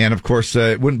 And, of course,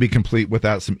 it wouldn't be complete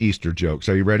without some Easter jokes.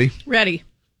 Are you ready? Ready.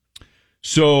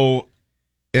 So,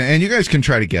 and you guys can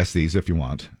try to guess these if you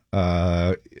want.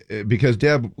 Because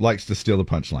Deb likes to steal the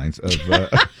punchlines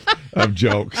of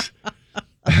jokes.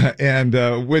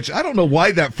 And which I don't know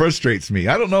why that frustrates me.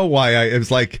 I don't know why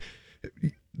it's like...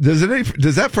 Does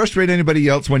that frustrate anybody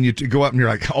else when you go up and you're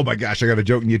like, oh my gosh, I got a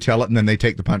joke, and you tell it, and then they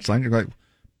take the punchline? You're like...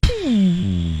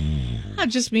 That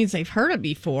just means they've heard it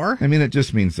before. I mean, it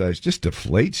just means it just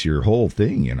deflates your whole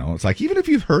thing, you know. It's like, even if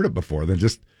you've heard it before, then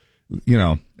just, you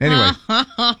know. Anyway.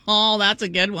 Oh, that's a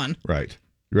good one. Right.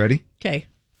 You ready? Okay.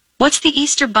 What's the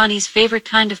Easter Bunny's favorite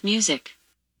kind of music?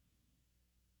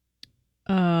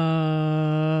 Too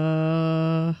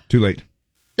late.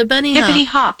 The bunny Hippity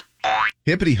hop.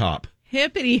 Hippity hop.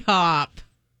 Hippity hop.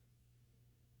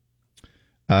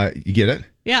 You get it?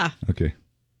 Yeah. Okay.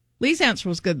 Lee's answer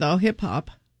was good, though. Hip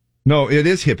hop. No, it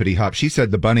is hippity hop. She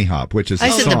said the bunny hop, which is I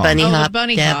said the bunny hop. The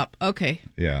bunny hop. Okay.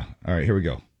 Yeah. All right, here we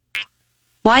go.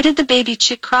 Why did the baby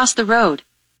chick cross the road?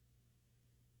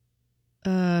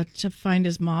 To find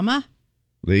his mama.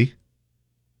 Lee?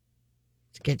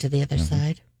 To get to the other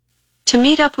side. To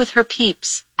meet up with her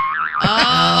peeps.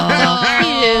 Oh,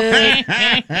 cute.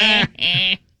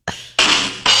 Okay,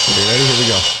 ready? Here we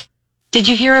go. Did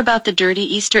you hear about the dirty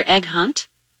Easter egg hunt?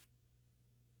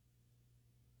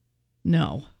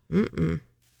 No. Mm-mm.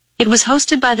 It was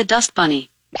hosted by the Dust Bunny.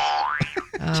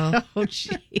 Oh,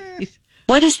 jeez.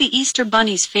 What is the Easter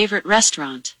Bunny's favorite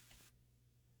restaurant?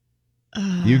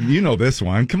 You know this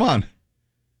one. Come on.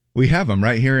 We have them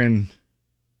right here in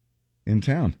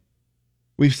town.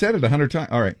 We've said it 100 times.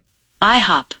 All right.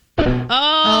 IHOP.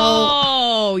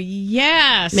 Oh,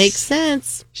 yes. Makes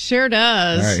sense. Sure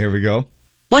does. All right, here we go.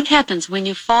 What happens when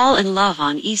you fall in love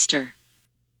on Easter?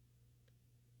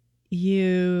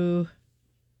 I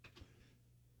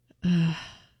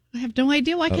have no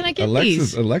idea. Why can't I get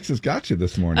these? Alexis got you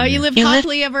this morning. You lived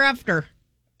happily ever after.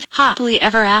 Happily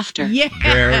ever after. Yes.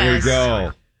 There we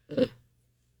go.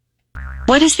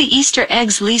 What is the Easter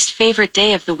egg's least favorite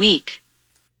day of the week?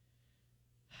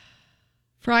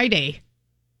 Friday.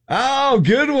 Oh,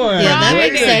 good one. Yeah, that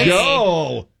makes sense.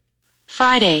 Go.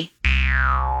 Friday.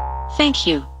 Thank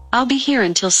you. I'll be here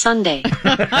until Sunday.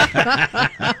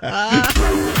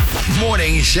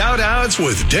 Morning shout-outs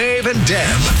with Dave and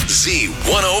Deb.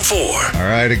 Z104. All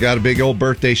right, I got a big old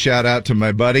birthday shout-out to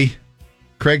my buddy,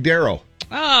 Craig Darrow.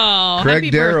 Oh, Craig happy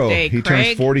Darrow. birthday, He Craig.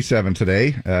 turns 47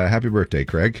 today. Happy birthday,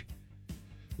 Craig.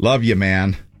 Love you,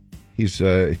 man. He's,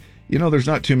 there's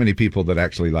not too many people that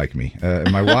actually like me.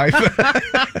 My wife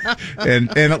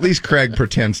and at least Craig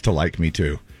pretends to like me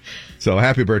too. So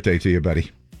happy birthday to you,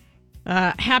 buddy.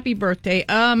 Happy birthday.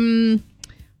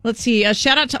 Let's see. A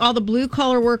shout out to all the blue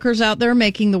collar workers out there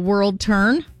making the world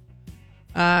turn.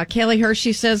 Kaylee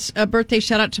Hershey says a birthday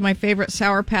shout out to my favorite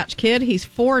Sour Patch Kid. He's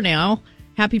 4 now.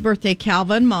 Happy birthday,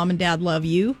 Calvin. Mom and Dad love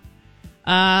you.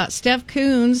 Steph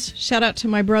Coons, shout out to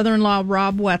my brother-in-law,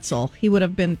 Rob Wetzel. He would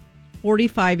have been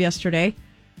 45 yesterday.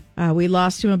 We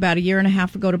lost him about a year and a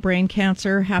half ago to brain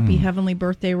cancer. Happy heavenly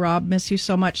birthday, Rob. Miss you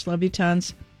so much. Love you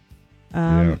tons.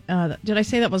 Did I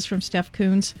say that was from Steph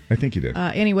Coons? I think you did.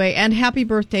 Anyway, and happy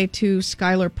birthday to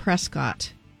Skylar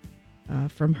Prescott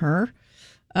from her.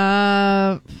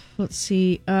 Let's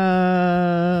see.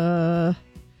 Have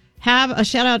a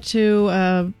shout out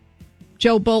to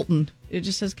Joe Bolton. It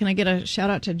just says, can I get a shout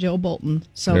out to Joe Bolton?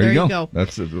 So there you go.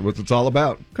 That's what it's all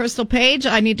about. Crystal Page,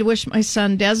 I need to wish my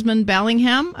son Desmond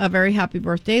Bellingham a very happy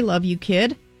birthday. Love you,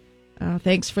 kid.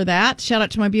 Thanks for that. Shout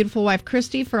out to my beautiful wife,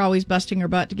 Christy, for always busting her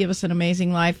butt to give us an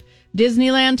amazing life.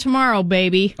 Disneyland tomorrow,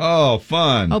 baby. Oh,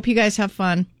 fun. Hope you guys have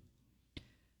fun.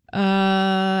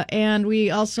 And we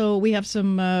have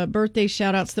some birthday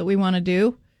shout outs that we want to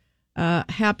do.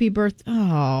 Happy birthday.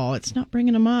 Oh, it's not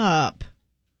bringing them up.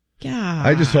 God.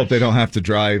 I just hope they don't have to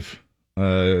drive,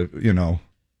 to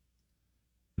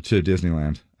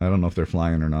Disneyland. I don't know if they're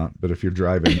flying or not, but if you're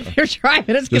driving, it's going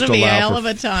to be a hell of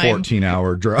a time.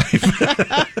 14-hour drive.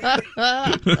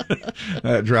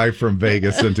 That drive from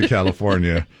Vegas into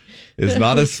California is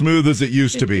not as smooth as it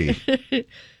used to be.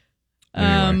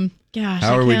 Anyway. Gosh,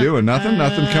 how are we doing? Nothing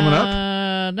coming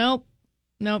up? Nope.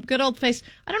 Good old face.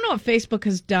 I don't know what Facebook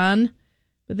has done,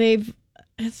 but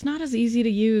it's not as easy to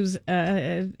use.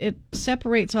 It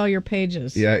separates all your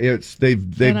pages. Yeah,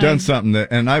 they've done something that,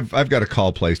 and I've got a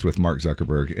call placed with Mark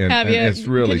Zuckerberg, and it's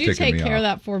really ticking me off. Could you take care of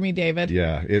that for me, David?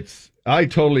 Yeah, I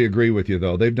totally agree with you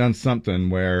though. They've done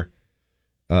something where,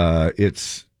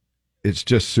 it's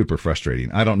just super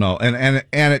frustrating. I don't know, and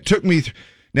it took me.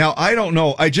 Now I don't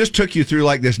know. I just took you through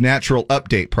like this natural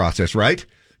update process, right?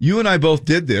 You and I both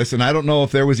did this, and I don't know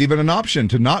if there was even an option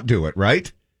to not do it,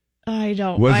 right?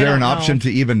 Was there an option to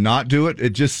even not do it?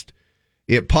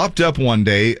 It popped up one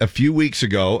day a few weeks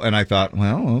ago, and I thought,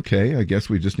 well, okay, I guess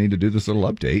we just need to do this little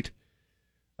update,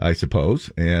 I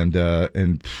suppose.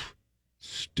 And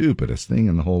stupidest thing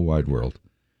in the whole wide world.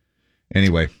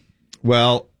 Anyway,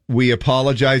 well, we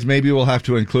apologize. Maybe we'll have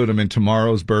to include them in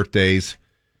tomorrow's birthdays.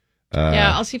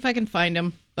 Yeah, I'll see if I can find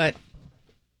them, but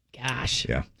gosh.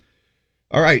 Yeah.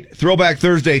 All right, Throwback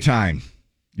Thursday time.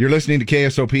 You're listening to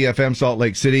KSOP FM Salt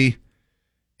Lake City,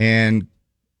 and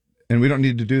we don't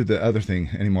need to do the other thing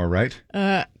anymore, right?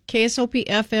 KSOP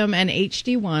FM and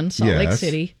HD1 Salt Lake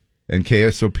City, and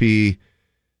KSOP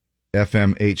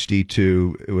FM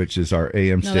HD2, which is our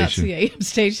AM station. That's the AM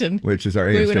station. Which is our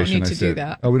AM station. We don't need to do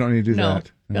that. Oh, we don't need to do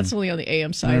that. That's only on the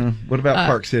AM side. What about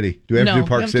Park City? Do we have to do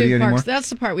Park City anymore? That's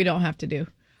the part we don't have to do.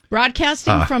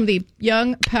 Broadcasting from the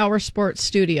Young Power Sports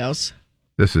Studios.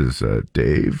 This is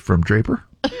Dave from Draper.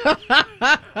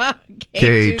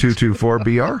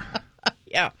 K224BR.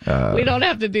 Yeah, we don't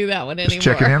have to do that one anymore. Just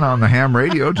checking in on the ham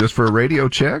radio just for a radio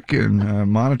check and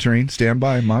monitoring,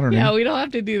 standby monitoring. Yeah, we don't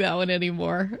have to do that one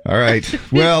anymore. All right.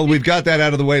 Well, we've got that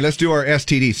out of the way. Let's do our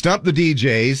STD. Stump the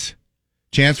DJs.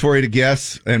 Chance for you to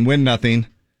guess and win nothing.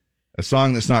 A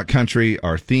song that's not country.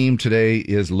 Our theme today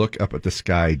is Look Up at the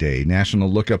Sky Day.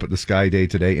 National Look Up at the Sky Day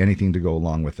today. Anything to go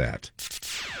along with that.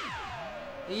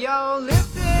 Yo,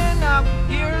 listen up,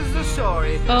 here's the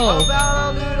story about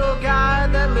a little guy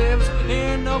that lives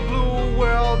in a blue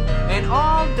world. And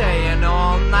all day and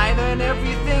all night and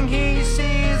everything he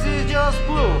sees is just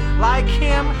blue. Like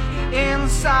him,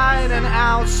 inside and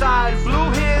outside.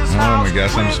 Blue his house. Oh my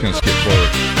gosh, I'm just going to skip forward.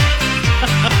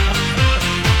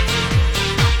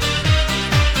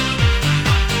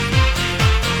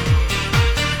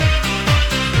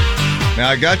 Now,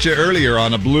 I got you earlier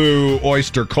on a Blue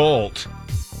Oyster Cult.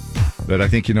 But I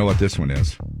think you know what this one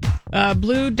is.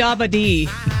 Blue Dabba Dee.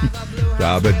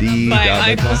 Dabba Dee. By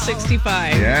Eiffel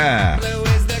 65. Yeah.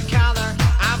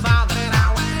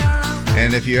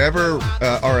 And if you ever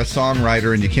are a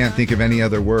songwriter and you can't think of any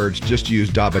other words, just use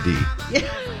Dabba Dee.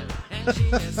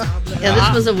 Yeah,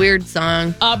 this was a weird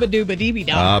song.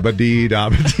 Abba-dooba-dee-bee-da. Abba-dee,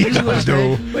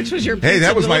 dabba-dee. Which was your Hey,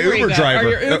 that was my Uber driver. Or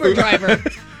your Uber driver.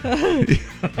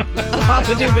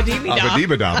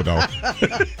 Abba-dee-ba-dee-ba-da.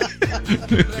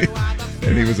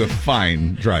 And he was a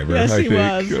fine driver, yes, I he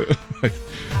think. Was.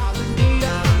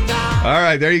 All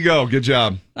right, there you go. Good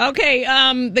job. Okay,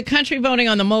 the country voting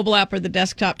on the mobile app or the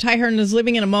desktop. Ty Herndon is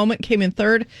Living in a Moment came in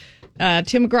third.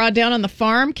 Tim McGraw, Down on the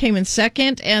Farm, came in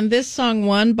second, and this song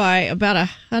won by about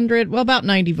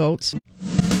 90 votes.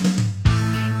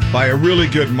 By a really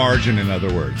good margin, in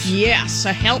other words. Yes,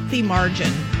 a healthy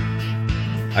margin.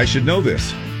 I should know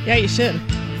this. Yeah, you should.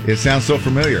 It sounds so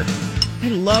familiar. I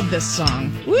love this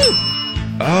song. Woo!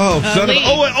 Oh, son of Lee.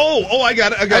 I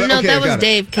got it. No, Okay, that I was got it.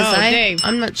 Dave, because Dave.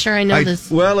 I'm not sure I know this.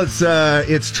 Well, it's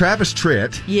Travis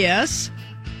Tritt, Yes.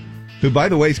 who, by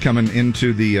the way, is coming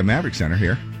into the Maverick Center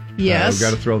here. Yes. We've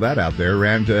got to throw that out there.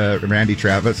 Randy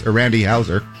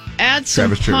Hauser. Add some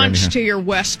Travis Tritt, punch Randy. to your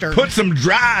Western. Put some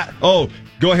dry. Oh,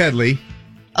 go ahead, Lee.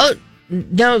 Oh,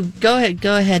 no, go ahead,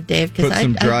 Dave, because Put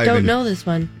some I drive don't in. know this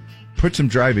one. Put some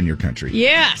drive in your country.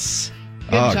 Yes.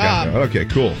 Good job. Gotcha. Okay,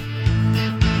 cool.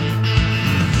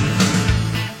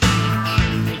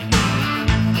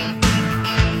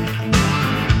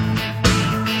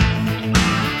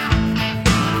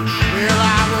 Well,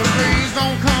 I was raised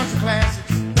on country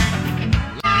classics.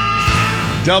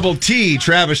 Double T,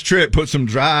 Travis Tritt, put some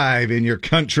drive in your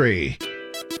country.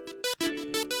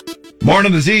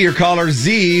 Morning to Z, your caller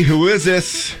Z. Who is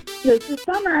this? This is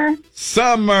Summer.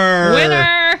 Summer.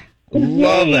 Winner.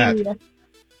 Love Yay. that.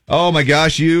 Oh my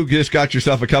gosh, you just got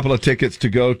yourself a couple of tickets to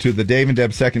go to the Dave and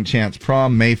Deb Second Chance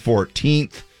Prom May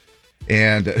 14th.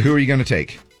 And who are you going to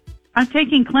take? I'm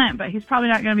taking Clint, but he's probably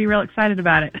not going to be real excited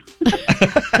about it.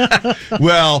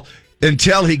 Well,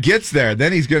 until he gets there,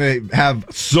 then he's going to have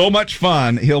so much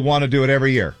fun, he'll want to do it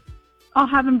every year. I'll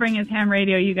have him bring his ham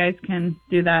radio. You guys can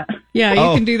do that. Yeah,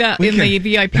 you can do that in the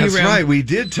VIP that's room. That's right. We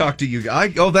did talk to you.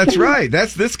 That's right.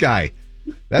 That's this guy.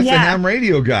 That's the ham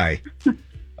radio guy.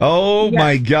 Oh,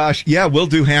 my gosh. Yeah, we'll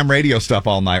do ham radio stuff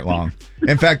all night long.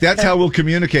 In fact, that's how we'll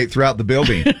communicate throughout the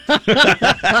building.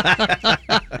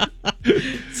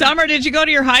 Summer, did you go to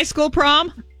your high school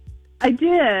prom? I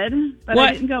did, but What?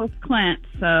 I didn't go with Clint.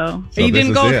 So So you this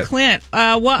didn't is go it. with Clint.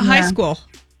 What high school?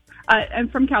 I'm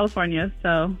from California,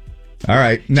 so. All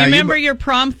right. Do you remember your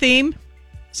prom theme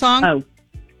song? Oh,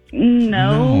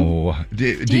 no. No.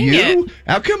 Do Dang you? it.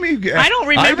 How come you? I don't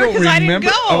remember 'cause I didn't go.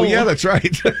 Oh, yeah, that's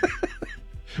right.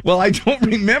 Well, I don't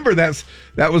remember. That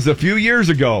was a few years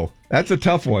ago. That's a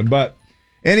tough one. But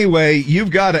anyway, you've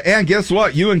got to. And guess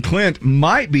what? You and Clint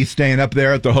might be staying up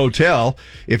there at the hotel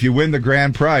if you win the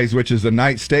grand prize, which is a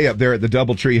night stay up there at the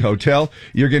Doubletree Hotel.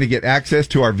 You're going to get access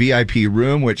to our VIP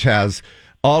room, which has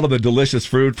all of the delicious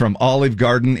food from Olive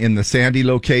Garden in the Sandy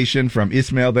location from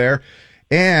Ismail there.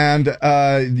 And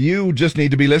you just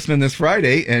need to be listening this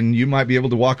Friday, and you might be able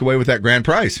to walk away with that grand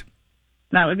prize.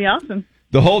 That would be awesome.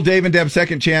 The whole Dave and Deb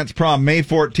Second Chance Prom, May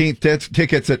 14th,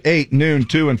 tickets at 8, noon,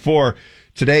 2, and 4,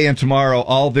 today and tomorrow,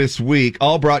 all this week,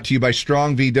 all brought to you by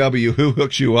Strong VW, who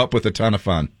hooks you up with a ton of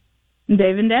fun.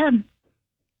 Dave and Deb.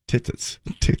 Titits.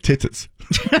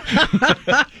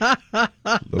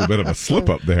 A little bit of a slip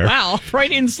up there. Wow,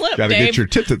 Freudian slip, Got to Dave. get your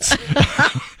titits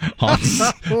on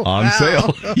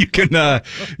sale. You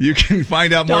can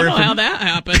find out more Don't know how information. that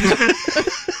happened.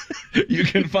 You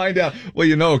can find out.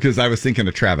 Well, because I was thinking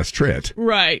of Travis Tritt,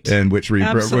 Right. and which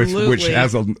Absolutely.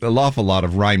 has an awful lot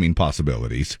of rhyming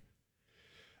possibilities.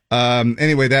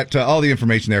 Anyway, that all the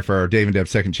information there for our Dave and Deb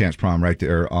Second Chance Prom right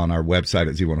there on our website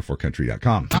at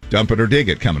z104country.com. Dump it or dig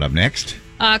it coming up next.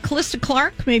 Callista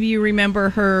Clark, maybe you remember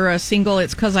her single,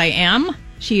 It's 'Cause I Am.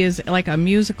 She is like a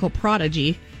musical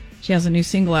prodigy. She has a new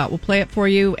single out. We'll play it for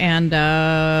you, and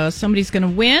somebody's going to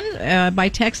win by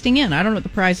texting in. I don't know what the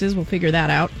prize is. We'll figure that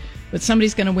out. But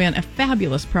somebody's going to win a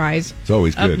fabulous prize. It's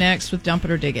always Up good. next with Dump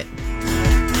It or Dig It.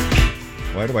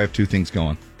 Why do I have two things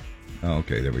going? Oh,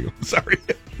 okay, there we go. Sorry.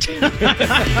 People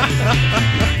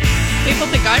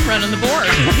think I'm running the board.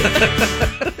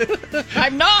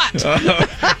 I'm not.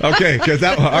 Okay, because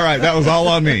all right, that was all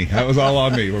on me.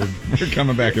 We're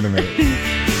coming back in a minute.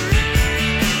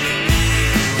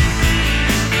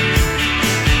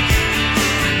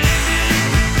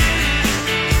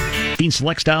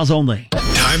 Select styles only.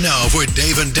 Time now for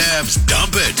Dave and Dab's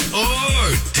Dump It or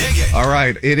Dig It. All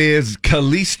right, it is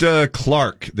Callista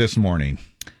Clark this morning.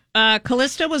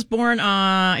 Callista was born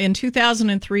in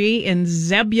 2003 in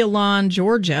Zebulon,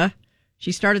 Georgia.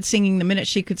 She started singing the minute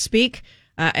she could speak.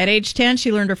 At age 10,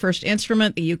 she learned her first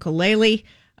instrument, the ukulele.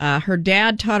 Her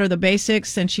dad taught her the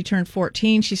basics. Then she turned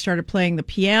 14. She started playing the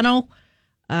piano.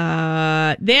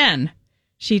 Then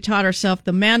she taught herself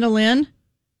the mandolin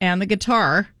and the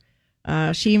guitar.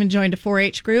 She even joined a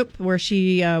 4-H group where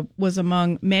she was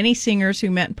among many singers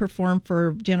who met and performed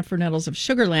for Jennifer Nettles of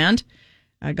Sugarland.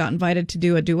 Got invited to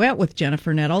do a duet with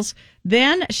Jennifer Nettles.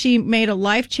 Then she made a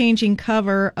life-changing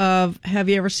cover of Have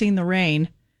You Ever Seen the Rain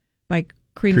by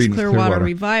Creedence Clearwater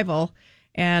Revival.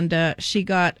 And she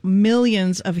got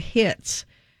millions of hits.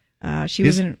 She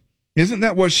was in... Isn't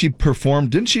that what she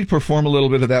performed? Didn't she perform a little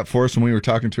bit of that for us when we were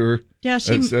talking to her? Yeah,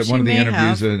 at one of the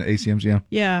interviews at ACMs. Yeah.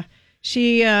 Yeah.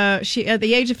 She at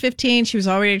the age of 15, she was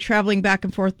already traveling back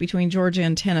and forth between Georgia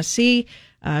and Tennessee.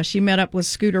 She met up with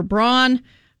Scooter Braun.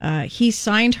 He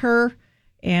signed her,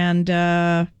 and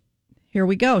here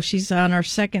we go. She's on our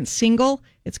second single.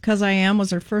 It's 'Cause I Am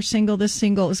was her first single. This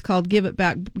single is called Gave It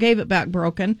Back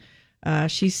Broken.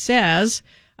 She says,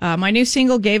 my new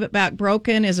single, Gave It Back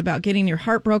Broken, is about getting your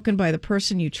heart broken by the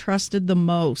person you trusted the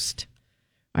most.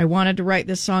 I wanted to write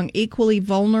this song equally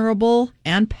vulnerable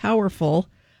and powerful.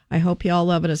 I hope y'all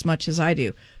love it as much as I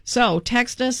do. So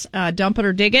text us, dump it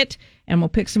or dig it, and we'll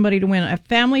pick somebody to win a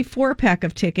family 4-pack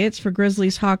of tickets for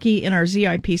Grizzlies hockey in our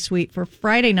ZIP suite for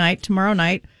Friday night, tomorrow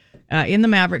night, in the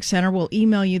Maverick Center. We'll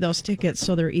email you those tickets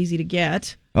so they're easy to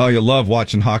get. Oh, you'll love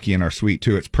watching hockey in our suite,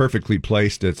 too. It's perfectly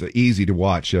placed. It's easy to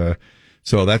watch.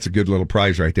 So that's a good little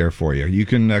prize right there for you. You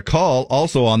can call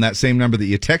also on that same number that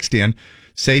you text in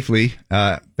safely,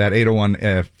 that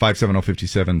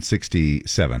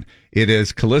 801-570-5767. It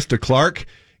is Callista Clark,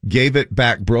 Gave It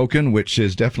Back Broken, which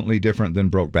is definitely different than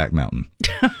Brokeback Mountain.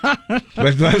 But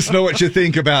let us know what you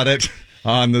think about it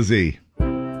on the Z.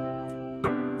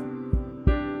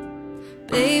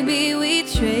 Baby, we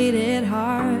traded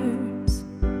hearts.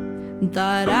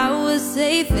 Thought I was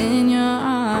safe in your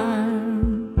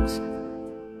arms.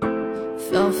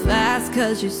 Fell fast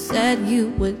 'cause you said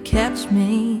you would catch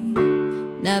me.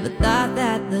 Never thought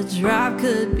that the drop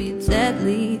could be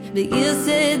deadly. But you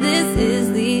said this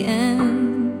is the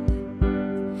end,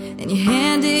 and you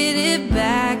handed it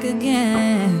back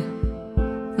again.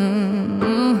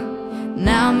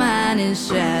 Now mine is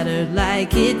shattered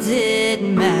like it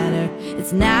didn't matter.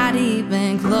 It's not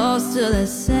even close to the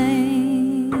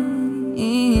same.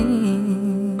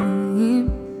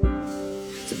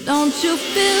 So don't you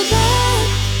feel bad,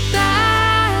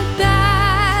 bad,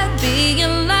 bad,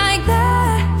 being like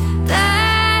that,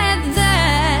 that.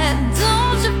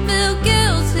 Don't you feel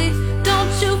guilty?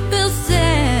 Don't you feel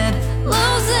sad,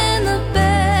 losing the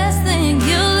best thing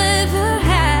you'll ever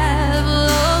have?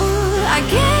 Oh, I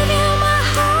gave you my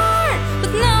heart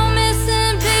with no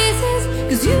missing pieces,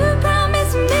 'cause you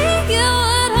promised me you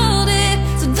would hold it.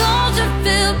 So don't you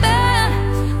feel bad,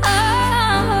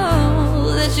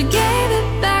 oh, that you gave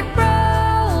it back broken?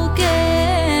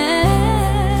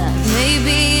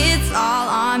 Maybe it's all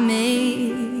on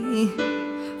me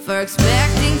for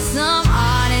expecting some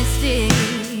honesty.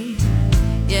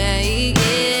 Yeah, you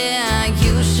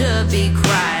should be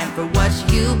crying for what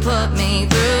you put me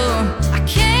through. I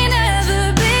can't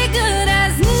ever be good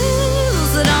as new,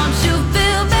 so don't you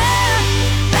feel bad,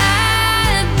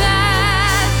 bad,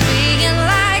 bad, being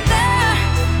like that,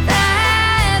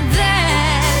 that.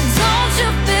 Don't you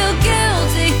feel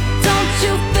guilty? Don't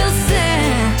you feel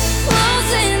sad,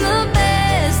 losing the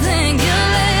best thing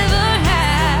you'll ever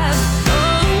have?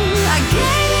 Oh, I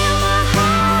gave you my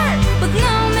heart with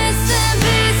no missing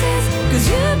pieces, 'cause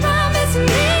you promised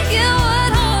me you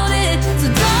would hold it. So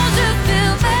don't you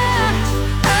feel bad,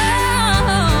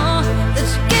 oh, that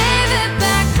you gave it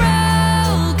back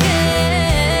broken?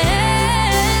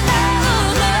 Oh,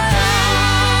 no.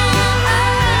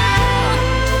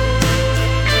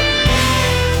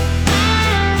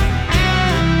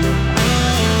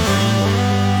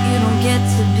 You don't get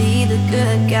to be the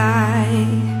good guy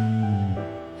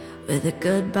with a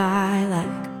goodbye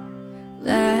like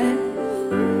that.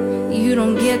 You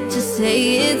don't get to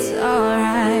say it's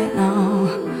alright, no,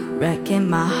 wrecking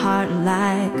my heart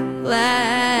like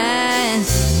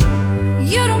glass.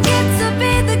 You don't get to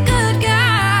be the good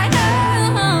guy,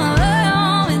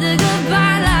 no, with a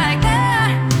goodbye like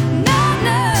that.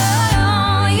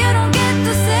 No, you don't get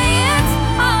to say it's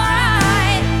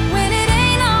alright when it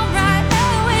ain't alright,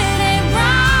 no, it ain't right.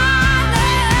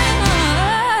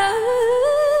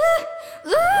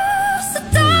 So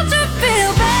don't you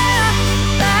feel bad,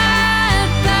 bad,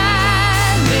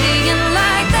 bad, being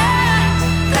like that,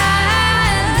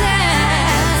 that.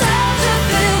 Don't you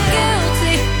feel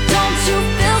guilty? Don't you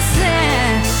feel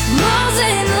sad,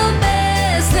 losing the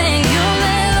best thing you'll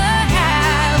ever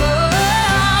have?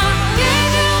 Oh,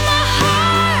 gave you my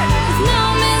heart with no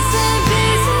missing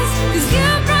pieces, 'cause you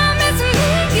promised me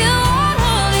you would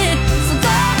hold it. So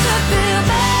don't you feel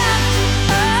bad,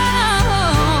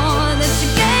 oh, that you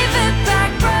gave it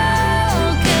back broken?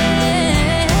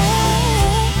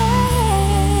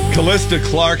 Callista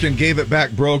Clark and Gave It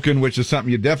Back Broken, which is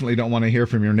something you definitely don't want to hear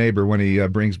from your neighbor when he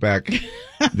brings back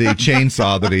the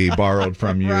chainsaw that he borrowed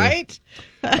from you. Right?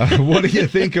 What do you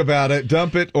think about it?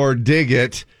 Dump it or dig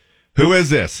it? Who is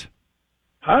this?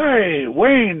 Hi,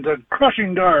 Wayne, the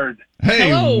crossing guard. Hey,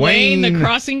 Hello, Wayne, the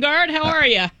crossing guard. How are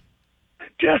you?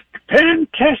 Just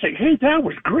Fantastic. Hey, that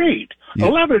was great. Yeah. I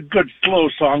love a good slow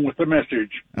song with a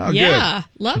message. Oh, Yeah,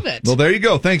 love it. Well, there you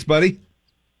go. Thanks, buddy.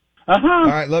 Uh-huh. All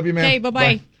right, love you, man. Okay,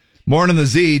 bye-bye. Morning the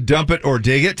Z, dump it or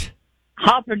dig it.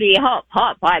 Hoppity hop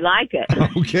hop. I like it.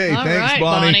 Okay, All thanks, right,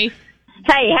 Bonnie.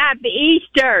 Hey, happy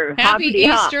Easter. Happy Hoppity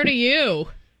hop. Easter to you.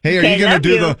 Hey, Okay, love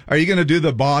you. Are you gonna do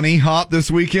the Bonnie hop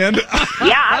this weekend?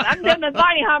 Yeah, I'm doing the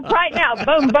bunny hop right now.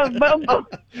 Boom, boom, boom, boom.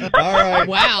 All right.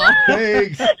 Wow.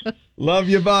 Thanks. Love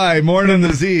you. Bye. Morning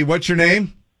the Z. What's your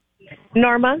name?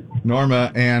 Norma,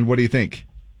 Norma. And what do you think?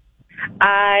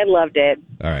 I loved it.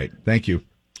 All right. Thank you.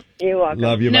 You're welcome.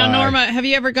 Love you. Now, Bye. Norma, have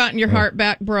you ever gotten your heart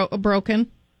back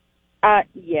broken?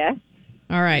 Yes.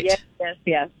 All right.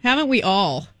 Yes. Haven't we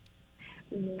all?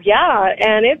 Yeah,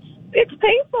 and it's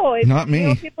painful. It's, Not me. You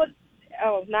know, people,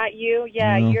 not you.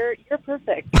 Yeah, No. you're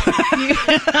perfect.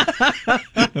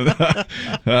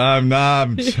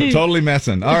 I'm totally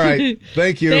messing. All right.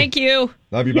 Thank you. Thank you.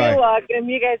 Love you. Bye. You're welcome.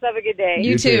 You guys have a good day.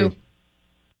 You too.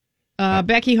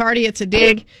 Becky Hardy, it's a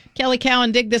dig. Kelly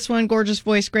Cowan, dig this one. Gorgeous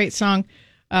voice, great song.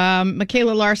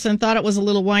 Michaela Larson, thought it was a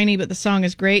little whiny, but the song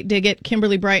is great. Dig it.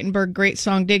 Kimberly Breitenberg, great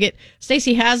song. Dig it.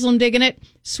 Stacey Haslam, digging it.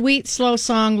 Sweet, slow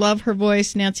song. Love her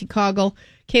voice. Nancy Coggle.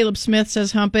 Caleb Smith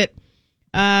says hump it.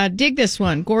 Dig this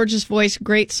one. Gorgeous voice,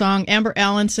 great song. Amber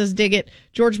Allen says dig it.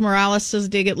 George Morales says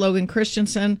dig it. Logan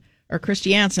Christensen,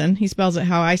 he spells it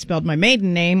how I spelled my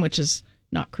maiden name, which is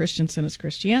not Christensen, it's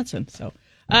Christiansen. So,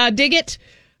 dig it.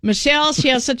 Michelle, she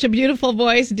has such a beautiful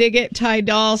voice. Dig it. Ty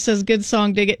Dahl says good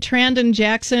song. Dig it. Trandon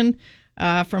Jackson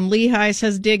from Lehigh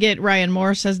says dig it. Ryan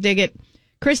Moore says dig it.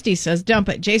 Christy says dump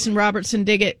it. Jason Robertson,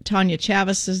 dig it. Tanya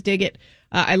Chavez says dig it.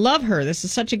 I love her. This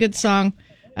is such a good song.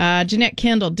 Jeanette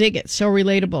Kendall, dig it. So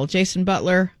relatable. Jason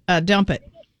Butler, dump it.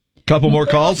 Couple more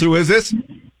calls. Who is this?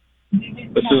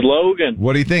 This is Logan.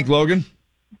 What do you think, Logan?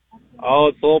 Oh,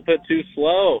 it's a little bit too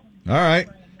slow. All right.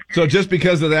 So just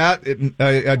because of that,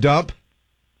 a dump?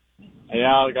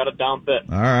 Yeah, I got to dump it.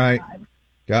 All right.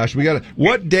 Gosh, we got to.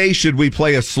 What day should we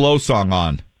play a slow song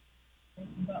on?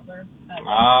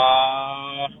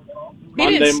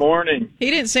 Monday morning. He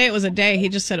didn't say it was a day. He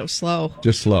just said it was slow.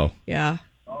 Just slow. Yeah.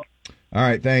 All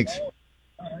right. Thanks.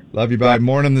 Love you. Bye.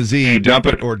 Morning the Z. Dump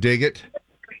it or dig it.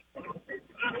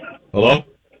 Hello?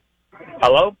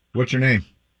 Hello? What's your name?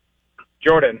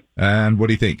 Jordan. And what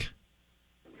do you think?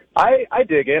 I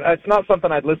dig it. It's not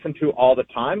something I'd listen to all the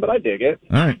time, but I dig it.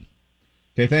 All right.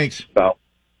 Okay, thanks. So,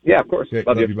 yeah, of course. Okay,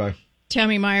 love you. Bye.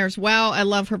 Tammy Myers, wow, I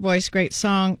love her voice. Great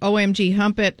song. OMG,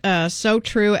 hump it. So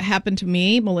true. It happened to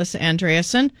me. Melissa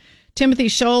Andreasen. Timothy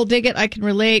Scholl, dig it. I can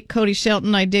relate. Cody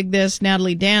Shelton, I dig this.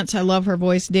 Natalie Dance, I love her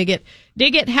voice. Dig it.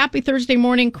 Dig it. Happy Thursday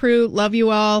morning, crew. Love you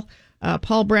all.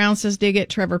 Paul Brown says dig it.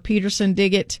 Trevor Peterson,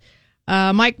 dig it.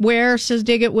 Mike Ware says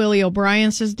dig it. Willie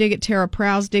O'Brien says dig it. Tara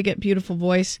Prowse, dig it. Beautiful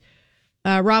voice.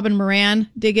 Robin Moran,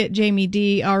 dig it. Jamie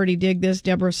D, already dig this.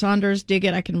 Deborah Saunders, dig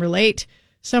it. I can relate.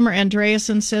 Summer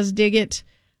Andreasen says dig it.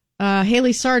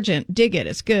 Haley Sargent, dig it.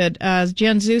 It's good.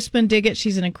 Jen Zusman, dig it.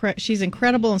 She's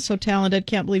incredible and so talented.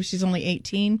 Can't believe she's only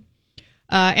 18.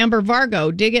 Amber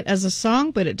Vargo, dig it as a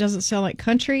song, but it doesn't sound like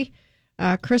country.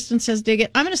 Kristen says dig it.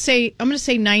 I'm gonna say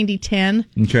 90-10.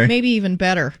 Okay. Maybe even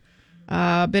better.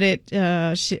 But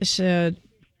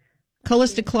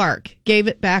Callista Clark gave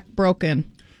it back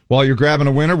broken. While you're grabbing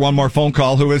a winner, one more phone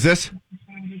call. Who is this?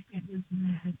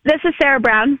 This is Sarah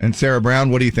Brown. And Sarah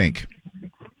Brown, what do you think?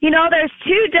 You know, there's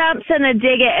 2 dumps and a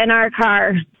dig it in our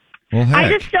car. Well, heck. I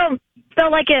just don't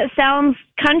feel like it sounds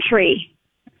country.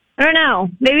 I don't know.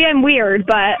 Maybe I'm weird,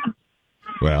 but...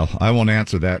 Well, I won't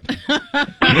answer that.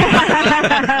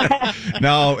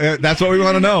 No, that's what we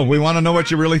want to know. We want to know what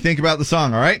you really think about the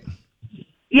song, all right?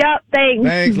 Yep, thanks.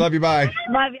 Thanks. Love you. Bye.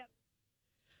 Love you.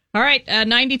 All right,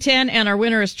 90-10, and our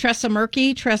winner is Tressa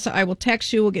Murky. Tressa, I will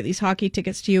text you. We'll get these hockey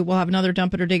tickets to you. We'll have another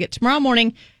Dump It or Dig It tomorrow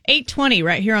morning, 8:20,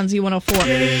 right here on Z104.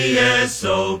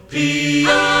 KSOP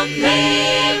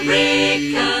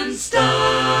American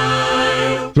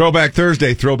Style. Throwback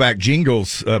Thursday, throwback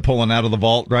jingles pulling out of the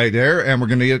vault right there, and we're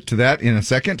going to get to that in a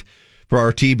second for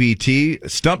our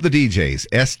TBT. Stump the DJs,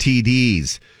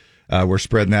 STDs. We're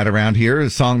spreading that around here. A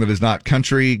song that is not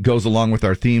country goes along with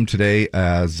our theme today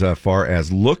as far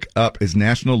as Look Up is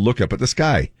National Look Up at the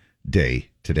Sky Day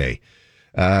today.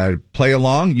 Play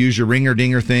along, use your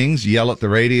ringer-dinger things, yell at the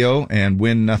radio, and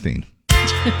win nothing.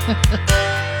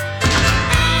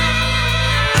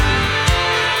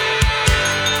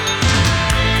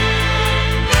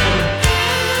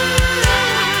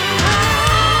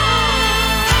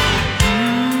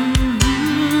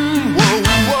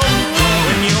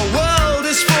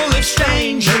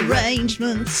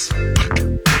 Arrangements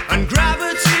and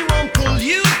gravity won't pull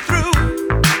you through.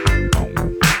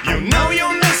 You know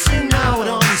you're missing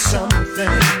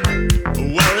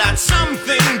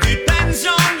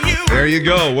you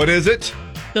go. What is it?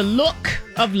 The Look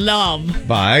of Love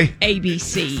By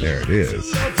ABC. There it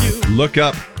is. Look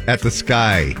up at the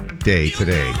sky day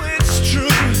today.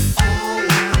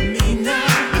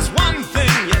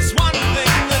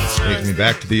 Takes me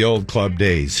back to the old club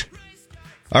days.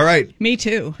 All right. Me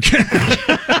too.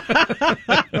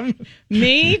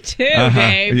 Me too,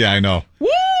 Dave. Yeah, I know. Woo!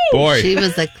 Boy. She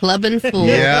was a clubbing fool.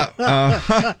 Yeah.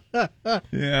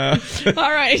 Yeah.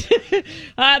 All right.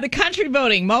 The country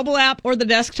voting, mobile app or the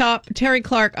desktop. Terry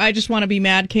Clark, I Just Want to Be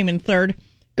Mad, came in third.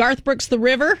 Garth Brooks, The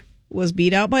River, was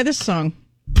beat out by this song.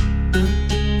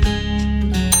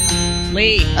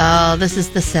 Lee. Oh, this is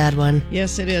the sad one.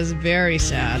 Yes, it is very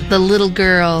sad. The Little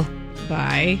Girl.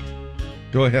 By?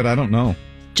 Go ahead. I don't know.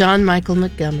 John Michael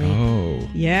Montgomery. Oh.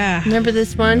 Yeah. Remember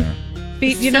this one?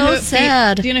 Yeah.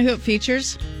 Sad. Do you know who it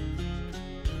features?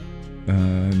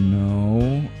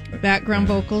 No. Background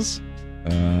vocals?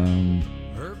 I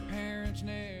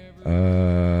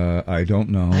don't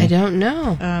know. I don't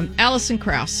know. Alison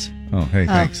Krauss. Oh, hey,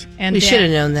 thanks. And we should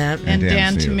have known that. And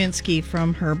Dan Seals. Tominski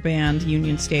from her band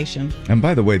Union Station. And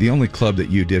by the way, the only club that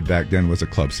you did back then was a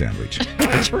club sandwich.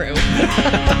 True.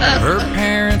 Her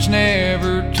parents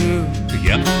never took.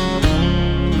 Yep.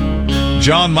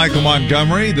 John Michael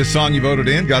Montgomery, the song you voted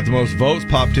in, got the most votes,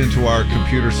 popped into our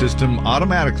computer system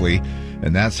automatically,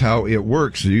 and that's how it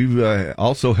works. You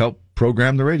also help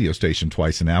program the radio station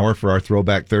twice an hour for our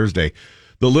Throwback Thursday.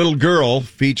 The Little Girl,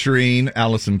 featuring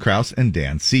Alison Krauss and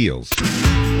Dan Seals.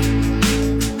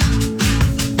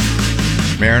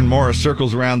 Maren Morris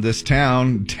circles around this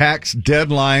town. Tax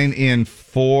deadline in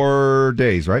 4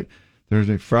 days, right?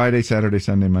 Thursday, Friday, Saturday,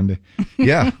 Sunday, Monday.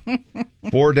 Yeah,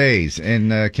 4 days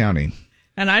in counting.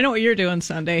 And I know what you're doing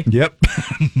Sunday. Yep.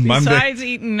 Monday. Besides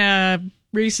eating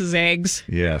Reese's eggs.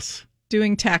 Yes.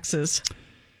 Doing taxes.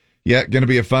 Yeah, going to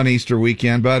be a fun Easter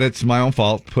weekend, but it's my own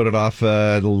fault. Put it off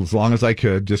as long as I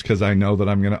could, just because I know that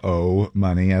I'm going to owe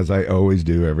money, as I always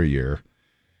do every year.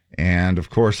 And, of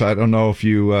course, I don't know if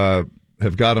you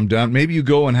have got them done. Maybe you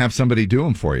go and have somebody do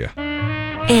them for you.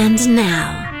 And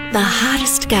now, the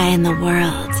hottest guy in the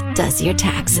world does your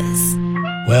taxes.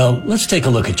 Well, let's take a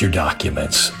look at your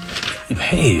documents.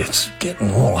 Hey, it's getting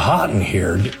a little hot in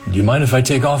here. Do you mind if I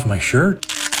take off my shirt?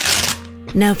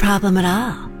 No problem at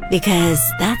all, because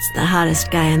that's the hottest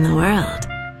guy in the world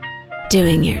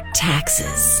doing your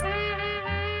taxes.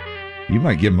 You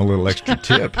might give him a little extra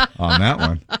tip on that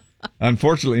one.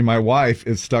 Unfortunately, my wife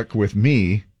is stuck with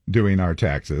me doing our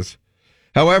taxes.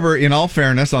 However, in all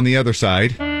fairness, on the other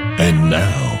side... And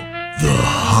now, the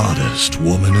hottest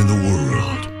woman in the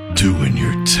world doing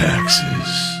your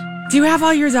taxes. Do you have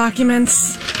all your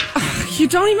documents? Ugh, you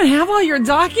don't even have all your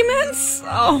documents?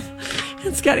 Oh,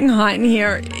 it's getting hot in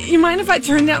here. You mind if I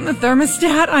turn down the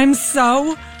thermostat? I'm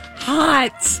so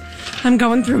hot. I'm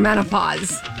going through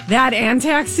menopause. That and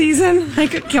tax season, I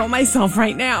could kill myself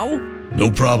right now.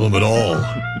 No problem at all.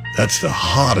 That's the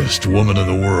hottest woman in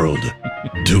the world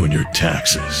doing your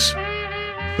taxes.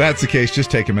 If that's the case, just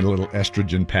take him in a little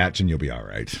estrogen patch and you'll be all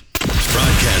right.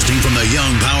 Broadcasting from the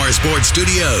Young Power Sports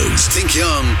Studios. Think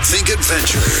Young, think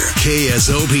adventure.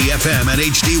 KSOP-FM and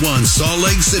HD1 Salt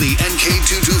Lake City and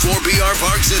K224PR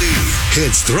Park City.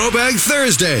 It's Throwback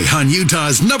Thursday on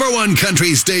Utah's #1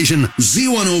 country station,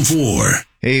 Z104.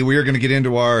 Hey, we are going to get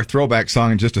into our throwback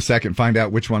song in just a second, find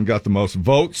out which one got the most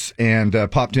votes and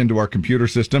popped into our computer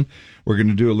system. We're going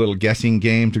to do a little guessing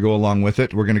game to go along with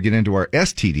it. We're going to get into our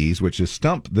STDs, which is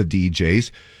Stump the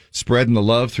DJs, spreading the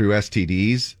love through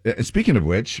STDs. Speaking of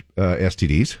which,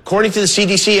 STDs. According to the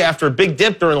CDC, after a big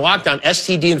dip during lockdown,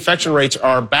 STD infection rates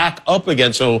are back up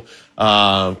again. So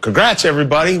congrats,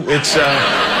 everybody.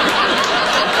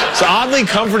 It's oddly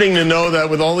comforting to know that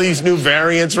with all these new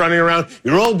variants running around,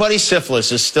 your old buddy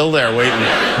syphilis is still there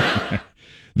waiting.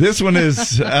 This one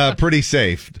is pretty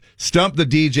safe. Stump the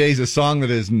DJs, a song that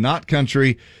is not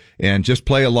country, and just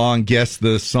play along, guess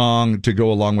the song to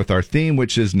go along with our theme,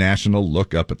 which is National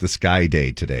Look Up at the Sky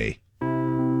Day today.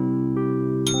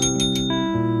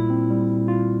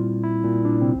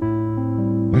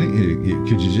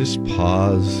 Could you just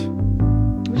pause?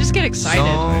 Just get excited.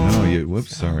 I know you.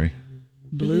 Whoops, sorry.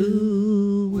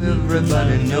 Blue,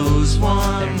 everybody knows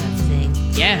one.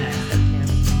 Yeah.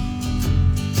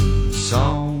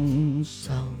 Song,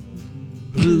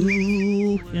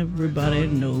 blue, everybody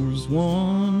knows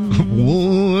one.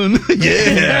 One.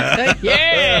 Yeah.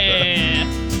 Yeah.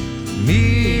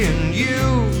 Me and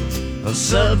you are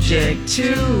subject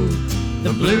to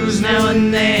the blues now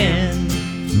and then.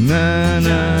 Na,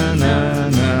 na, na,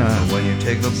 na. When you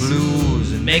take the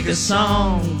blues and make a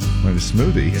song. Wait a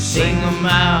smoothie. Sing 'em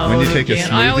out. When you take a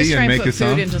again. I always smoothie try and make put a song.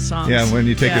 food into songs. Yeah, when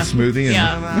you take a smoothie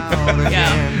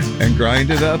and and grind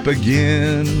it up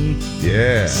again.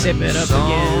 Yeah. Sip it up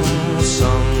again.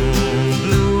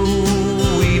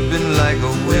 Blue, weeping like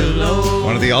a willow.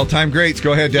 One of the all-time greats.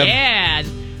 Go ahead, Deb. Yeah.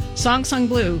 Song Sung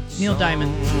Blue, Neil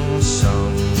Diamond.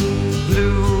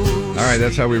 All right,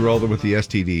 that's how we rolled it with the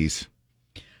STDs.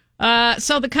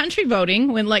 So the country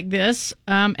voting went like this.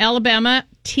 Alabama,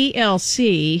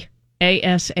 TLC,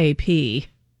 ASAP.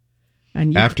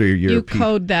 And After your you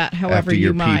code that however after you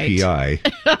your might. PPI.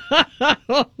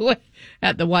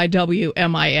 At the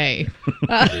YWMIA.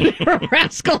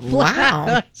 Rascal Wow.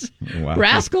 Flats. Wow.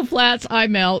 Rascal Flats, I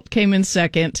Melt came in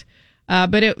second.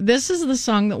 But this is the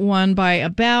song that won by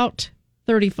about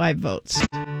 35 votes.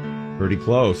 Pretty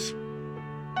close.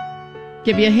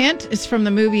 Give you a hint. It's from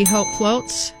the movie Hope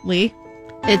Floats. Lee?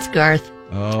 It's Garth.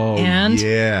 Oh, And?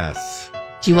 yes.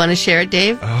 Do you want to share it,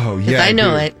 Dave? Oh, 'Cause yeah. I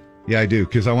know do. it. Yeah, I do,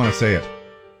 because I want to say it.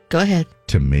 Go ahead.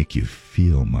 To make you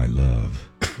feel my love.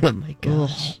 Oh, my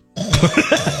gosh.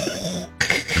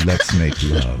 Let's make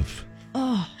love.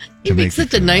 Oh, You make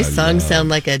such a feel nice my song love. sound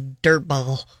like a dirt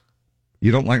ball.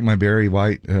 You don't like my Barry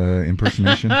White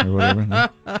impersonation or whatever?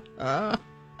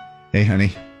 Hey,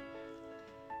 honey.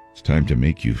 It's time to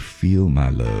make you feel my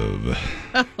love.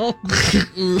 Oh,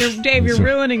 Dave, you're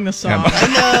ruining the song. I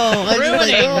know. I'm just like,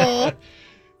 Ruining. oh.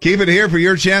 Keep it here for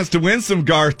your chance to win some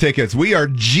Garth tickets. We are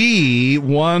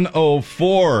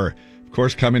G104. Of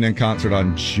course, coming in concert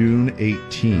on June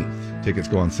 18th. Tickets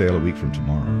go on sale a week from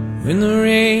tomorrow. When the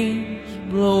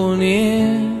rain's blowing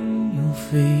in your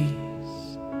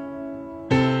face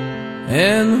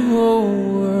and the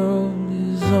whole world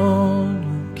is on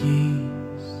your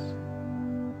case,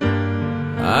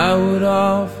 I would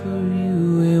offer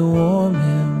you a warm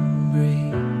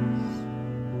embrace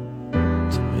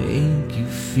to make you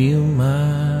feel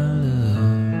my love.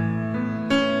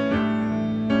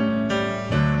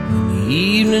 When the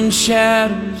evening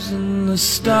shadows and the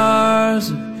stars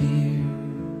appear,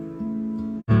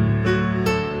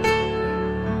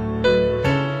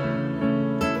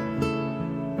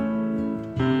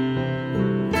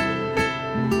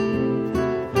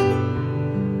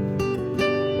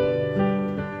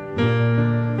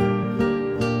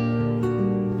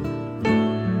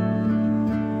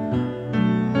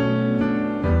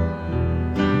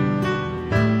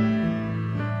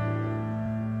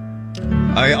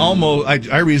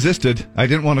 I resisted. I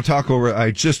didn't want to talk over.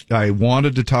 I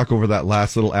wanted to talk over that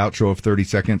last little outro of 30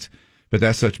 seconds, but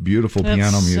that's such beautiful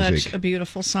piano music. Such a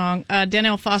beautiful song.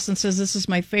 Danielle Fosson says this is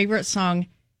my favorite song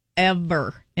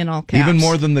ever in all caps. Even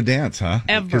more than the dance, huh?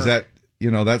 Ever. Because that's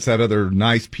that other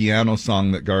nice piano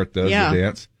song that Garth does, Yeah. the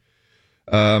dance.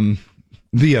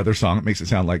 The other song, it makes it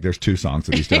sound like there's two songs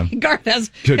that he's done. Garth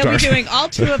he'll be doing all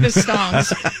two of his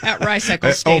songs at Rice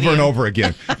Eccles Stadium. Over and over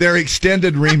again. They're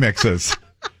extended remixes.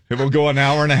 It will go an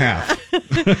hour and a half.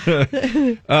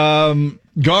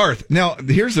 Garth, now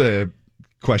here's a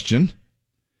question.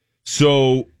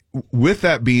 So, with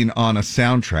that being on a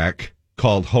soundtrack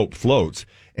called Hope Floats,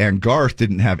 and Garth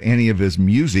didn't have any of his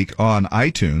music on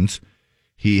iTunes,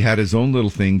 he had his own little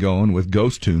thing going with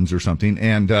Ghost Tunes or something,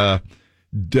 and was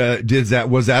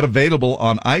that available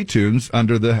on iTunes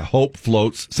under the Hope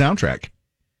Floats soundtrack?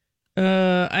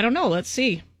 I don't know. Let's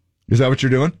see. Is that what you're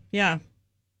doing? Yeah.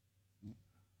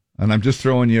 And I'm just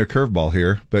throwing you a curveball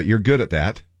here, but you're good at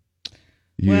that.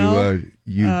 I'm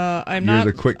you're not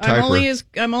the quick typer.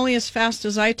 I'm only as fast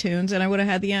as iTunes, and I would have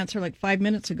had the answer like 5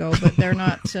 minutes ago, but they're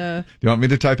not. Do you want me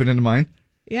to type it into mine?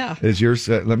 Yeah. Is yours?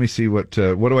 Let me see what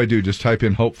do I do? Just type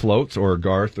in Hope Floats or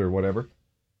Garth or whatever.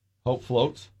 Hope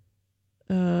Floats.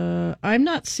 I'm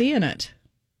not seeing it.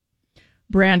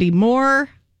 Brandy Moore,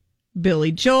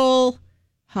 Billy Joel,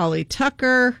 Holly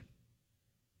Tucker.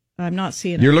 I'm not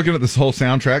seeing it. You're looking at this whole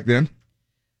soundtrack then?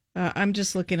 I'm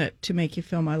just looking at To Make You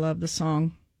Feel My Love, the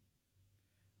song.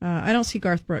 I don't see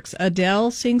Garth Brooks. Adele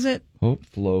sings it. Hope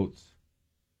Floats.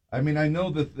 I mean, I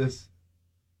know that this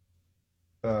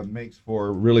makes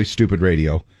for really stupid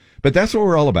radio, but that's what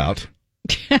we're all about.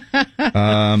 You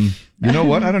know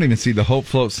what? I don't even see the Hope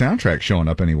Floats soundtrack showing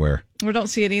up anywhere. I don't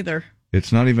see it either.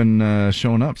 It's not even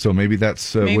showing up, so maybe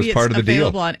that's was part of the deal. Maybe it's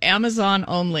available on Amazon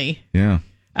only. Yeah.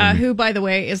 Who, by the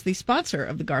way, is the sponsor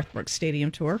of the Garth Brooks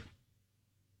Stadium Tour.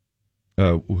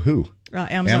 Who?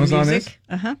 Amazon Music. Is?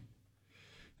 Uh-huh.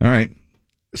 All right.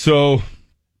 So,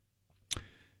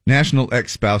 National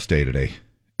Ex-Spouse Day today.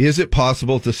 Is it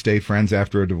possible to stay friends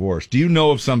after a divorce? Do you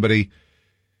know of somebody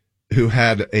who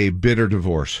had a bitter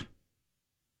divorce?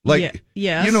 Like,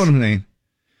 yes. You know what I'm saying?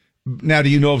 Now, do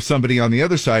you know of somebody on the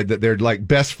other side that they're like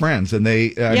best friends and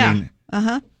they, I mean,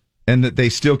 and that they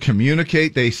still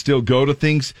communicate, they still go to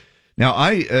things. Now,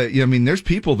 I mean, there's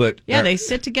people that... Yeah, they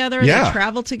sit together, Yeah. they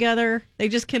travel together, they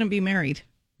just couldn't be married.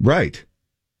 Right.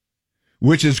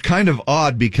 Which is kind of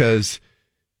odd because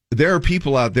there are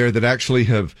people out there that actually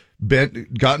have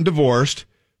gotten divorced,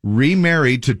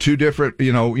 remarried to two different,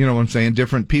 you know what I'm saying,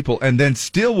 different people, and then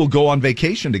still will go on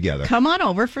vacation together. Come on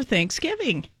over for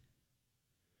Thanksgiving.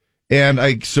 And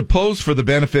I suppose for the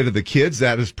benefit of the kids,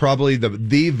 that is probably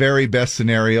the very best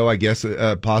scenario, I guess,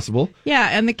 possible. Yeah,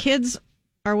 and the kids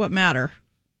are what matter.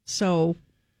 So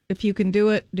if you can do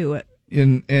it, do it.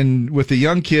 And with the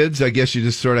young kids, I guess you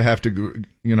just sort of have to,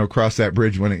 cross that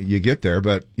bridge when you get there.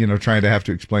 But, trying to have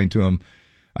to explain to them,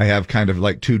 I have kind of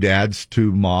like two dads,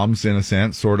 two moms in a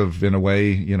sense, sort of in a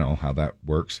way, how that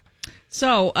works.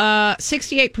 So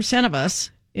 68% of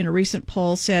us in a recent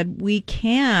poll said we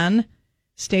can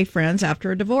stay friends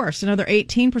after a divorce. Another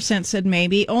 18% said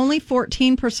maybe. Only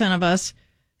 14% of us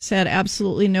said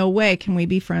absolutely no way can we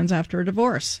be friends after a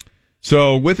divorce.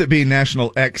 So with it being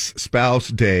National Ex-Spouse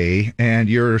Day, and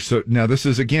now this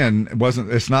is, again,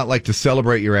 it's not like to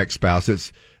celebrate your ex-spouse.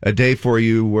 It's a day for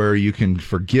you where you can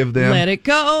forgive them. Let it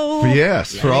go.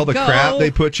 Yes, for all the crap they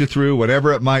put you through,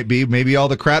 whatever it might be, maybe all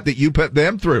the crap that you put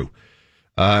them through.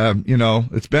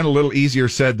 It's been a little easier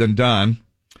said than done.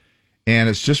 And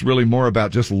it's just really more about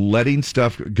just letting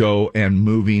stuff go and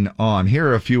moving on. Here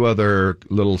are a few other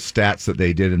little stats that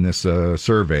they did in this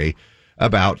survey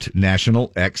about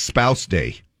National Ex-Spouse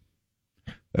Day.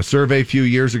 A survey a few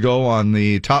years ago on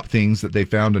the top things that they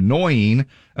found annoying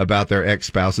about their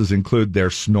ex-spouses include their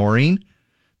snoring,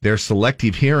 their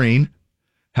selective hearing,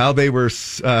 how they were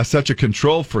such a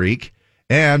control freak,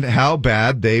 and how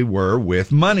bad they were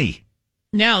with money.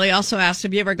 Now, they also asked,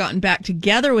 have you ever gotten back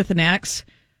together with an ex?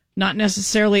 Not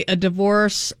necessarily a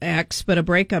divorce ex, but a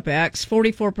breakup ex.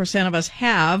 44% of us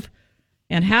have,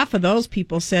 and half of those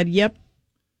people said, yep,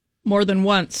 more than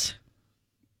once.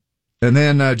 And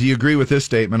then, do you agree with this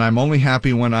statement? I'm only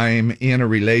happy when I'm in a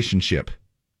relationship.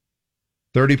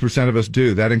 30% of us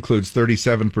do. That includes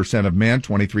 37% of men,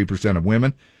 23% of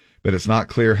women, but it's not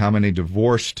clear how many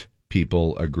divorced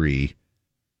people agree.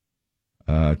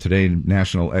 Today,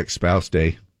 National Ex-Spouse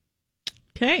Day.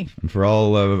 Okay. And for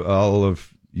all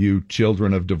of you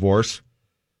children of divorce,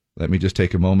 let me just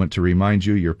take a moment to remind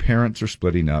you, your parents are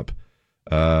splitting up.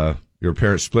 Your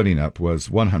parents splitting up was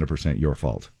 100% your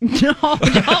fault. No,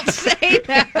 don't say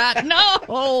that.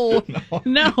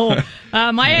 No.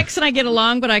 My ex and I get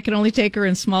along, but I can only take her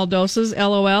in small doses.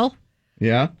 LOL.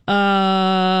 Yeah.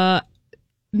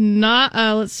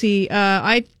 Let's see.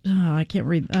 I can't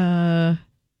read.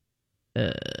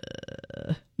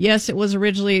 Yes, it was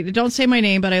originally. Don't say my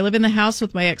name, but I live in the house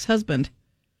with my ex-husband.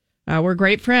 We're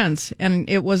great friends, and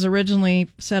it was originally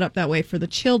set up that way for the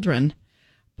children.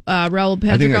 Raul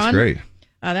Pentagon. I think that's great.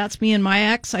 That's me and my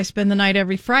ex. I spend the night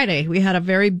every Friday. We had a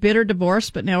very bitter divorce,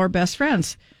 but now we're best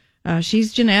friends.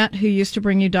 She's Jeanette, who used to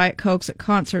bring you Diet Cokes at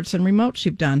concerts and remotes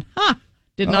you've done.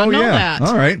 Did not know that.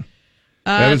 All right.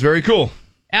 That is very cool.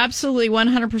 Absolutely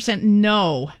 100%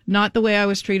 no. Not the way I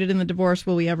was treated in the divorce.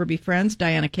 Will we ever be friends?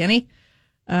 Diana Kenny.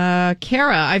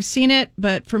 Kara, I've seen it,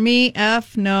 but for me,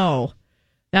 no.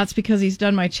 That's because he's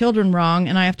done my children wrong,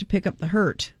 and I have to pick up the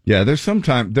hurt. Yeah, there's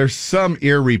some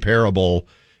irreparable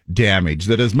damage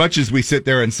that as much as we sit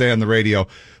there and say on the radio,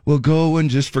 we'll go and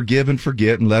just forgive and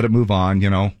forget and let it move on,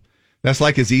 That's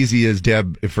like as easy as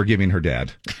Deb forgiving her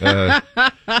dad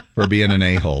for being an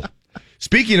a-hole.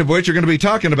 Speaking of which, you're going to be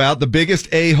talking about the biggest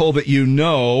a-hole that you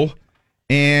know,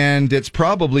 and it's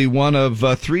probably one of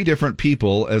three different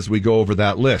people as we go over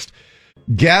that list.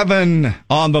 Gavin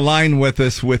on the line with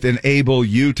us with Enable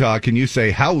Utah. Can you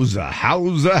say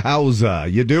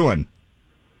howza you doing?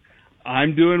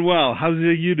 I'm doing well. How's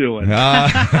you doing?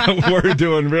 We're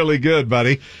doing really good,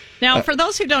 buddy. Now, for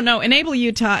those who don't know, Enable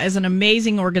Utah is an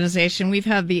amazing organization. We've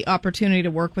had the opportunity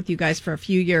to work with you guys for a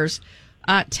few years.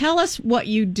 Tell us what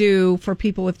you do for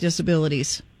people with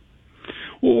disabilities.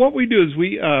 Well, what we do is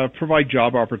we provide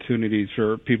job opportunities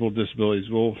for people with disabilities.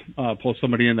 We'll pull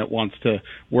somebody in that wants to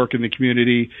work in the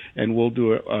community, and we'll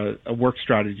do a work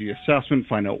strategy assessment,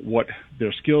 find out what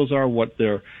their skills are, what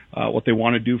they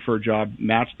want to do for a job,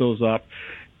 match those up,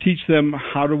 teach them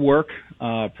how to work,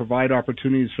 provide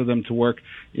opportunities for them to work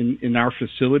in our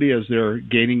facility as they're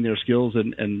gaining their skills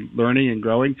and learning and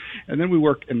growing. And then we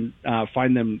work and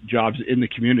find them jobs in the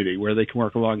community where they can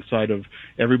work alongside of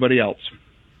everybody else.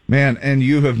 Man, and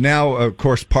you have now, of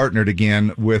course, partnered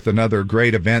again with another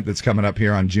great event that's coming up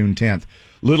here on June 10th.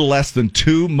 Little less than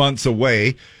 2 months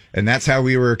away, and that's how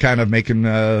we were kind of making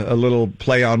a little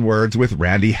play on words with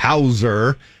Randy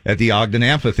Houser at the Ogden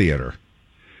Amphitheater.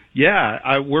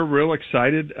 We're real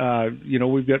excited.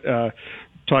 We've got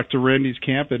talked to Randy's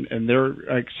camp, and they're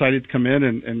excited to come in,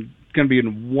 and it's going to be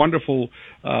a wonderful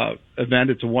event.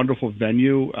 It's a wonderful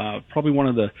venue, probably one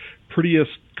of the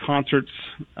prettiest concerts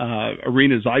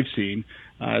arenas I've seen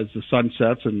as the sun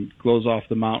sets and glows off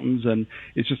the mountains, and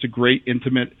it's just a great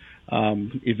intimate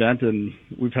event. And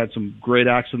we've had some great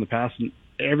acts in the past, and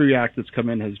every act that's come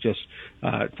in has just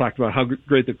talked about how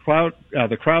great the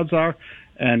crowds are,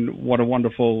 and what a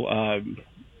wonderful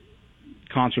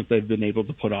concert they've been able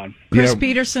to put on. Chris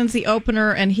Peterson's the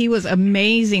opener, and he was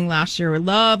amazing last year. We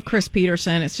love Chris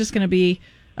Peterson. It's just going to be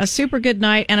a super good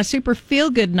night and a super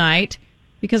feel-good night,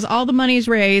 because all the monies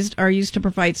raised are used to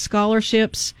provide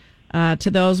scholarships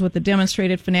to those with a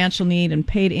demonstrated financial need and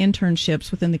paid internships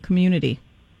within the community.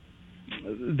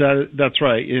 That's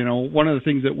right. One of the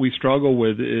things that we struggle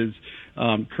with is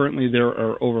currently there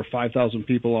are over 5,000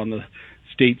 people on the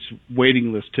state's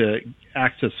waiting list to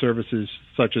access services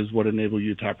such as what Enable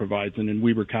Utah provides. And in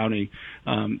Weber County,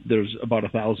 there's about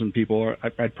 1,000 people, or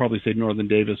I'd probably say Northern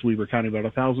Davis, Weber County, about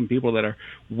 1,000 people that are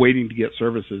waiting to get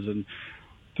services. And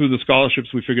through the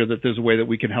scholarships, we figure that there's a way that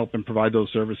we can help and provide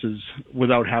those services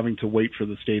without having to wait for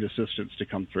the state assistance to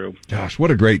come through. Gosh,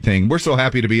 what a great thing. We're so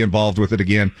happy to be involved with it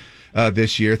again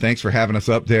this year. Thanks for having us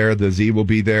up there. The Z will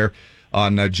be there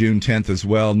on June 10th as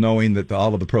well, knowing that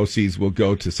all of the proceeds will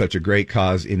go to such a great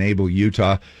cause, Enable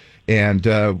Utah. And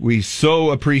we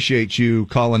so appreciate you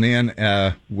calling in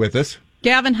with us.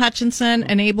 Gavin Hutchinson,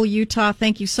 Enable Utah,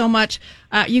 thank you so much.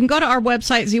 You can go to our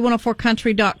website,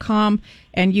 z104country.com,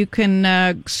 and you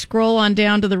can scroll on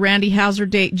down to the Randy Hauser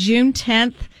date, June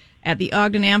 10th at the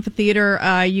Ogden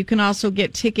Amphitheater. You can also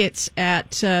get tickets at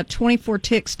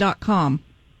 24tix.com.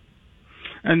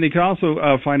 And they can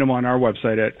also find them on our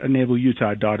website at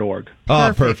enableutah.org.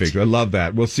 Oh, perfect. I love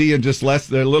that. We'll see you in just a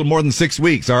little more than 6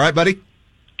 weeks. All right, buddy?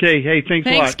 Okay. Hey, thanks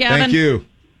a lot. Gavin. Thank you.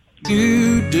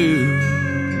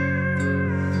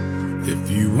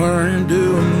 If you weren't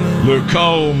doing Luke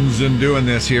Combs and doing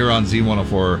this here on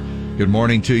Z104. Good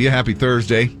morning to you. Happy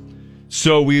Thursday.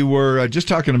 So we were just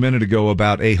talking a minute ago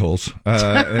about a-holes.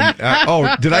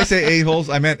 Did I say a-holes?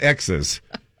 I meant exes.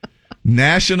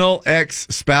 National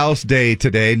Ex-Spouse Day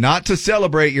today. Not to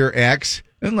celebrate your ex,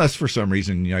 unless for some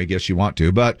reason I guess you want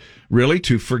to, but really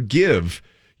to forgive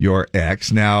your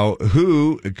ex. Now,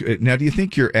 do you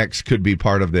think your ex could be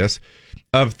part of this?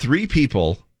 Of 3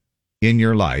 people in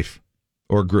your life,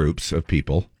 or groups of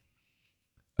people,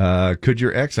 could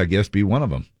your ex, I guess, be one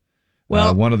of them?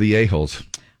 Well, one of the a-holes.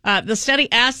 The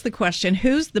study asked the question,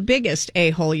 who's the biggest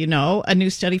a-hole you know? A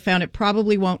new study found it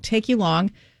probably won't take you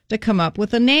long to come up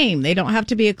with a name. They don't have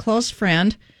to be a close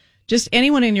friend, just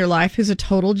anyone in your life who's a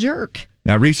total jerk.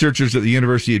 Now, researchers at the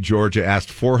University of Georgia asked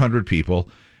 400 people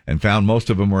and found most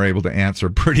of them were able to answer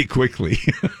pretty quickly.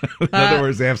 In other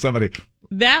words, they have somebody.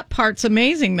 That part's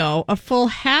amazing, though. A full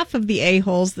half of the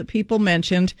a-holes that people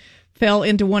mentioned fell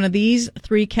into one of these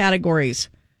 3 categories.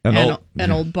 An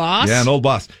old boss? Yeah, an old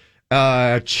boss.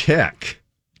 Check.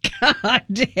 God,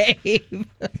 Dave.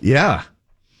 Yeah.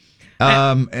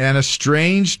 An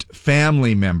estranged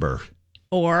family member.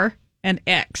 Or an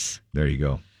ex. There you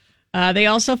go. They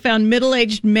also found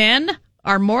middle-aged men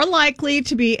are more likely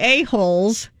to be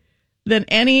a-holes than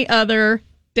any other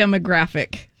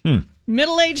demographic.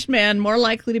 Middle-aged men more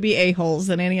likely to be a-holes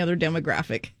than any other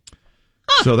demographic.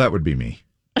 So that would be me.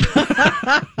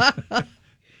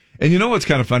 And you know what's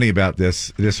kind of funny about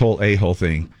this whole a-hole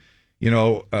thing?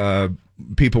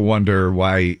 People wonder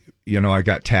why, I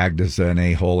got tagged as an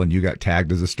a-hole and you got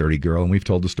tagged as a sturdy girl. And we've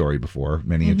told the story before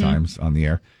many a times on the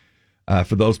air.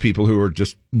 For those people who are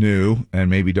just new and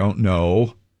maybe don't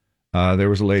know, there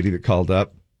was a lady that called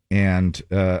up and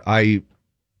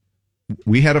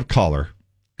we had a caller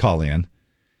call in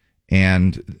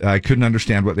and I couldn't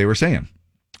understand what they were saying.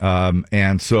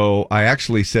 And so I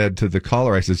actually said to the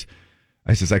caller, I says,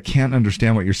 I can't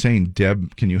understand what you're saying.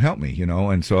 Deb, can you help me?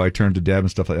 And so I turned to Deb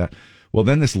and stuff like that. Well,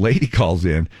 then this lady calls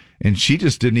in and she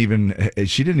didn't even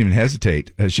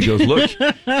hesitate. She goes, look,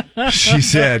 she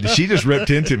said, she just ripped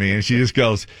into me and she just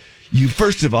goes,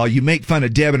 first of all, you make fun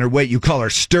of Deb and her weight. You call her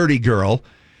sturdy girl.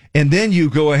 And then you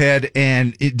go ahead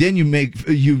and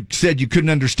you said you couldn't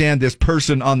understand this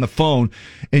person on the phone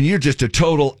and you're just a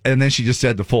total, and then she just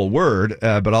said the full word,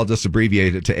 but I'll just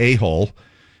abbreviate it to a-hole.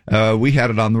 We had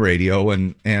it on the radio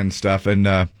and stuff.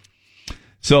 And,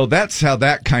 so that's how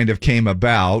that kind of came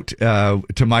about.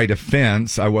 To my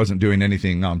defense, I wasn't doing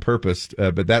anything on purpose,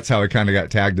 but that's how I kind of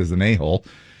got tagged as an a-hole.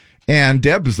 And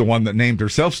Deb is the one that named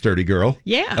herself Sturdy Girl.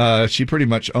 Yeah. She pretty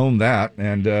much owned that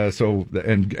and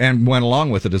went along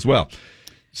with it as well.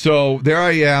 So there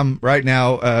I am right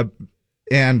now.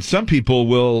 And some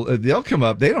people they'll come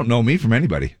up. They don't know me from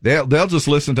anybody. They'll just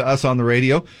listen to us on the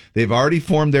radio. They've already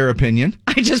formed their opinion.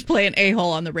 I just play an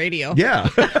a-hole on the radio. Yeah.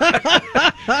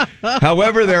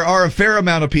 However, there are a fair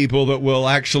amount of people that will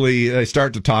actually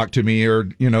start to talk to me or,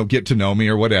 get to know me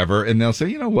or whatever. And they'll say,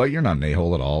 you know what, you're not an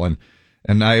a-hole at all.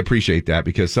 And I appreciate that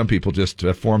because some people just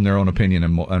form their own opinion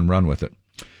and run with it.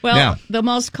 Well, now, the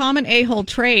most common a-hole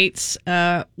traits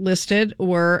listed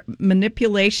were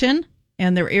manipulation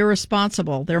and they're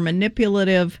irresponsible. They're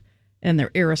manipulative and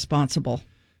they're irresponsible.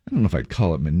 I don't know if I'd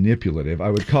call it manipulative. I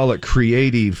would call it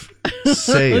creative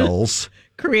sales.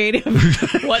 Creative.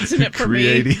 What's in it for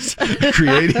me?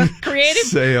 Creative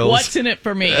sales. What's in it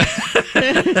for me?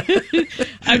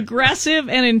 Aggressive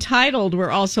and entitled were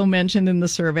also mentioned in the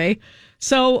survey.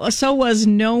 So was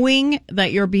knowing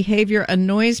that your behavior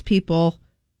annoys people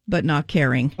but not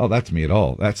caring. Oh, that's me at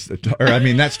all. That's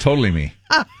totally me.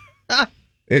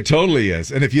 It totally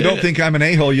is. And if you don't think I'm an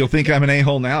a-hole, you'll think I'm an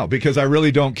a-hole now because I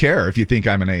really don't care if you think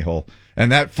I'm an a-hole. And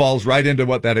that falls right into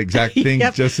what that exact thing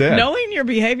just said. Knowing your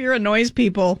behavior annoys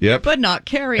people, but not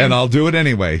caring. And I'll do it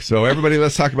anyway. So everybody,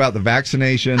 let's talk about the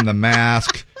vaccination, the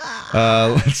mask.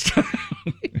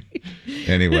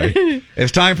 Anyway,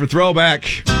 it's time for Throwback.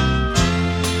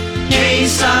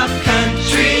 K-Sop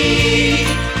Country,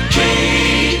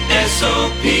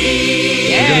 KSOP.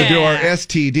 We're going to do our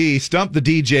STD, Stump the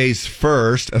DJs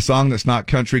first. A song that's not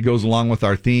country goes along with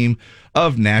our theme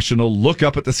of National Look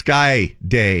Up at the Sky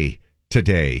Day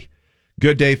today.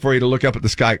 Good day for you to look up at the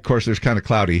sky. Of course, there's kind of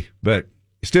cloudy, but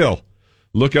still,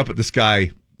 look up at the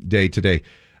sky day today.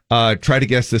 Try to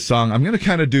guess this song. I'm going to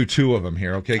kind of do two of them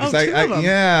here, okay? Two of them.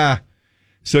 Yeah.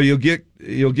 So you'll get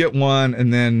one,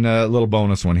 and then a little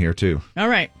bonus one here too. All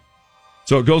right.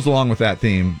 So it goes along with that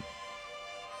theme.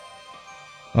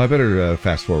 I better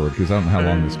fast forward because I don't know how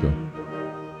long this goes.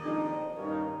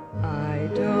 I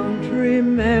don't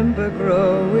remember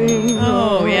growing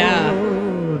older. Yeah.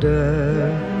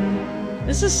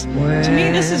 This is, to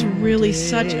me, this is really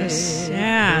such a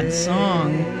sad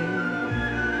song.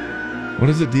 What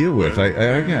does it deal with?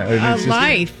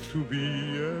 Life.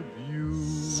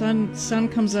 Sun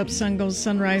comes up, sun goes,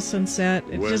 sunrise, sunset.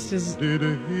 It just is.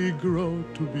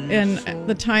 And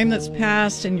the time that's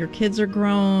passed, and your kids are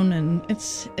grown, and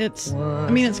it's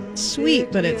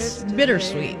sweet, but it's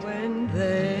bittersweet.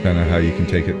 Kind of how you can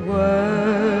take it.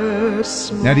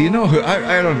 Now, do you know who?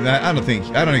 I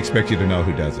don't expect you to know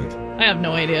who does it. I have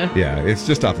no idea. Yeah, it's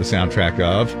just off the soundtrack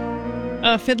of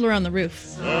Fiddler on the Roof.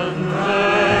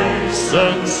 Sunrise,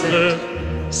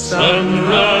 sunset,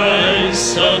 sunrise,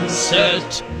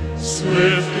 sunset.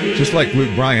 Swiftly. Just like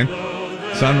Luke Bryan,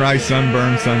 sunrise,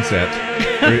 sunburn, sunset.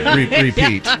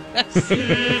 Repeat.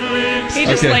 He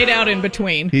just laid out in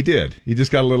between. He did. He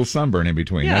just got a little sunburn in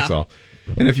between. Yeah. That's all.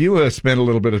 And if you spend a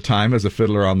little bit of time as a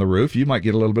fiddler on the roof, you might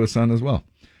get a little bit of sun as well.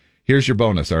 Here's your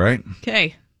bonus, all right?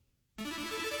 Okay.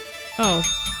 Oh.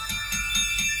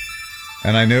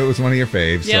 And I knew it was one of your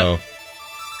faves, so.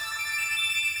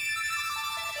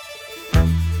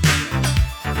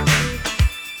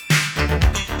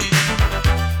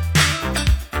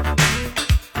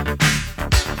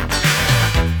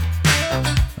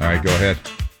 All right, go ahead.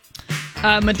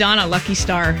 Madonna, Lucky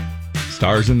Star.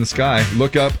 Stars in the sky.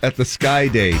 Look up at the sky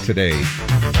day today.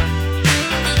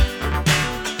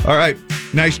 All right.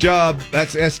 Nice job.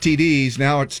 That's STDs.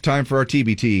 Now it's time for our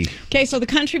TBT. Okay, so the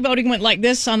country voting went like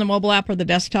this on the mobile app or the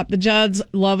desktop. The Judds,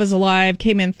 Love is Alive,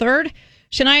 came in third.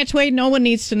 Shania Twain, No One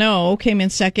Needs to Know, came in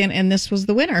second, and this was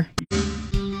the winner.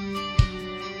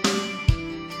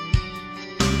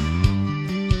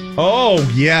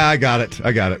 Oh, yeah, I got it.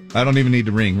 I don't even need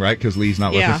to ring, right? Because Lee's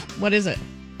not with us. Yeah, what is it?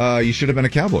 You Should Have Been a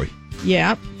Cowboy.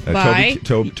 Yeah, by...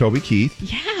 Toby Keith.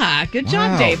 Yeah, good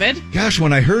job, David. Gosh,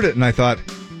 when I heard it and I thought,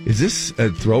 is this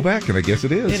a throwback? And I guess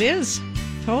it is. It is.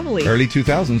 Totally. Early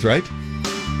 2000s, right?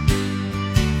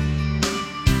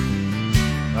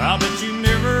 I bet you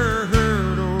never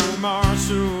heard old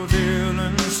Marshall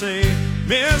Dillon say,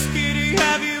 Miss Kitty,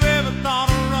 have you ever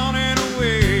thought of running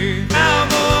away?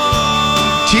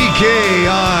 TK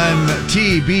on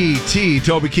TBT.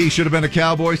 Toby Keith Should Have Been a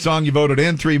Cowboy. Song you voted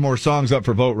in. 3 more songs up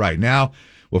for vote right now.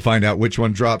 We'll find out which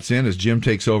one drops in as Jim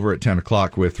takes over at 10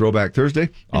 o'clock with Throwback Thursday.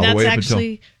 All the way up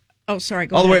until... Oh, sorry.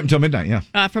 Go all ahead. The way up until midnight, yeah.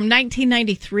 From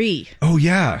 1993. Oh,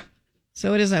 yeah.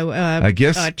 So it is I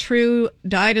guess a true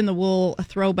dyed-in-the-wool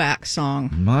throwback song.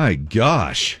 My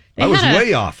gosh. I was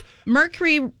way off.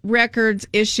 Mercury Records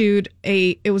issued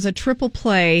it was a triple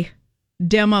play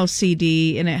demo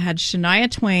CD, and it had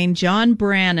Shania Twain, John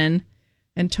Brannon,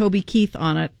 and Toby Keith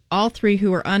on it, all 3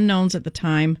 who were unknowns at the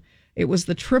time. It was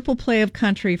the triple play of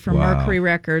country from Mercury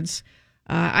Records.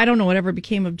 I don't know whatever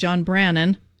became of John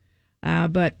Brannon.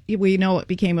 But we know what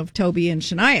became of Toby and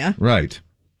Shania. Right.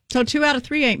 So 2 out of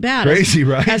 3 ain't bad. Crazy,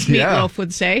 right? As Meatloaf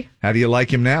would say. How do you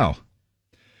like him now?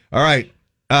 All right.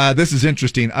 This is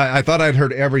interesting. I thought I'd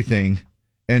heard everything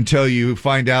until you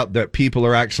find out that people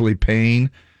are actually paying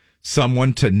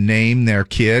someone to name their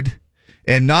kid.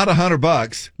 And not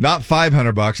 $100, not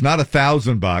 $500, not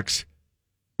 $1,000.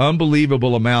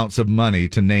 Unbelievable amounts of money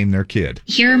to name their kid.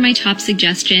 Here are my top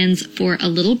suggestions for a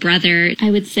little brother. I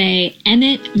would say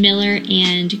Emmett, Miller,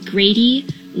 and Grady,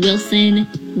 Wilson,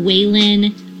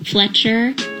 Waylon,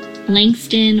 Fletcher,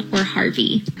 Langston, or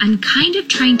Harvey. I'm kind of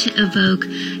trying to evoke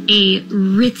a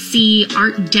ritzy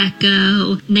Art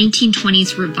Deco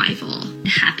 1920s revival.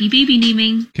 Happy baby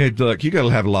naming. Okay, look, you got to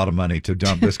have a lot of money to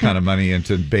dump this kind of money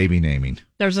into baby naming.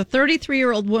 There's a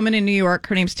 33-year-old woman in New York.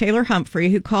 Her name's Taylor Humphrey,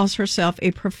 who calls herself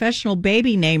a professional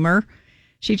baby namer.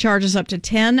 She charges up to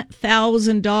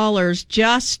 $10,000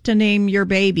 just to name your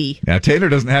baby. Now, Taylor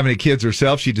doesn't have any kids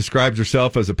herself. She describes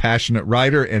herself as a passionate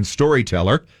writer and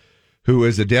storyteller who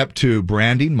is adept to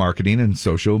branding, marketing, and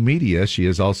social media. She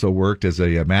has also worked as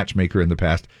a matchmaker in the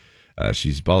past.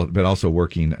 She's been also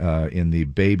working in the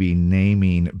baby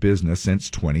naming business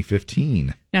since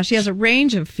 2015. Now, she has a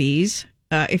range of fees.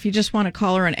 If you just want to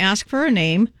call her and ask for a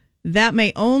name, that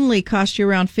may only cost you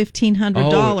around $1,500.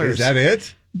 Oh, is that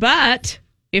it? But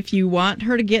if you want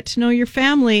her to get to know your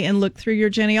family and look through your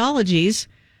genealogies,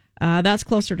 that's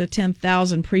closer to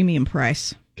 $10,000 premium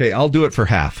price. Okay, I'll do it for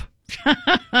half.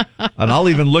 And I'll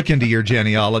even look into your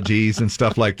genealogies and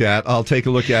stuff like that. I'll take a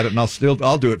look at it, and I'll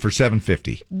do it for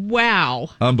 $750.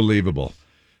 Wow. Unbelievable.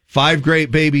 5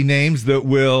 great baby names that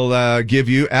will give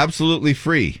you absolutely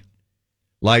free.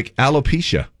 Like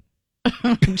alopecia.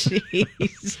 Oh,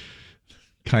 jeez.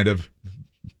 Kind of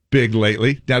big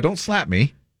lately. Now, don't slap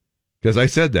me, because I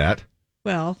said that.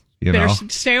 Well, you better know.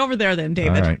 stay over there then,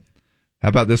 David. All right. How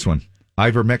about this one?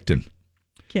 Ivermectin.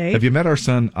 Okay. Have you met our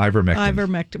son, Ivermectin?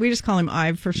 Ivermectin. We just call him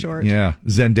Ive for short. Yeah.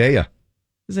 Zendaya.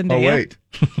 Zendaya. Oh, wait.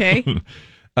 Okay.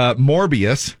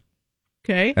 Morbius.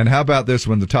 Okay. And how about this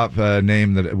one? The top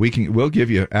name that we'll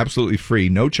give you absolutely free,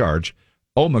 no charge.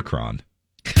 Omicron.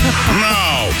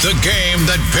 Now, the game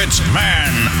that pits man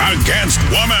against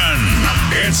woman.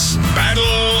 It's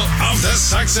Battle of the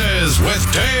Sexes with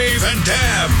Dave and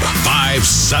Deb.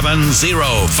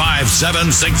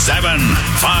 570-5767.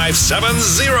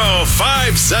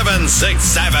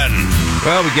 570-5767.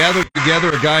 Well, we gathered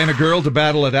together a guy and a girl to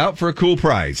battle it out for a cool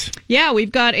prize. Yeah,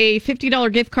 we've got a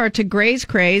 $50 gift card to Gray's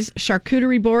Craze,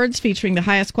 charcuterie boards featuring the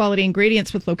highest quality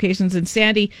ingredients with locations in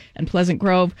Sandy and Pleasant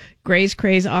Grove. Gray's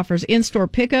Craze offers in-store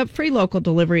pickup, free local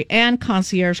delivery, and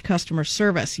concierge customer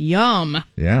service. Yum.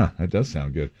 Yeah, that does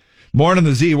sound good. Morning,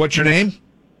 the Z. What's your name?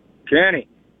 Kenny.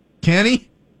 Kenny?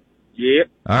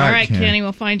 Yep. All right, Kenny,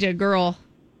 we'll find you a girl.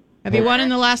 Have you won in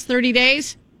the last 30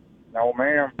 days? No,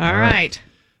 ma'am. All right.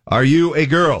 Are you a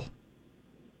girl?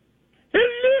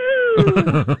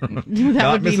 Hello. That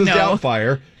Not would be Mrs. no.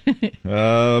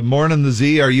 Doubtfire. Morning, the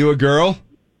Z. Are you a girl?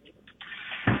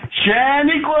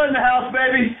 Shaniqua in the house,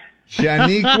 baby.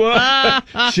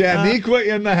 Shaniqua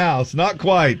in the house. Not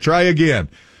quite. Try again.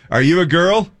 Are you a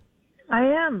girl? I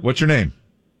am. What's your name?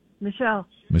 Michelle.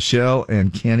 Michelle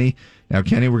and Kenny. Now,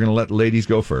 Kenny, we're going to let the ladies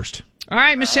go first. All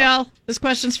right, Michelle, this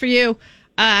question's for you.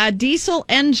 A diesel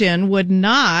engine would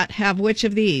not have which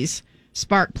of these?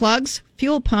 Spark plugs,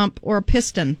 fuel pump, or a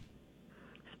piston?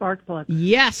 Spark plug.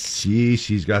 Yes. Gee,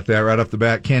 she's got that right off the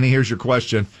bat. Kenny, here's your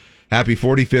question. Happy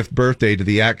 45th birthday to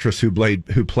the actress who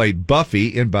played Buffy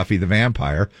in Buffy the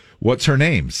Vampire. What's her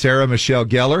name? Sarah Michelle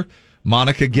Gellar,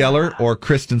 Monica Geller, or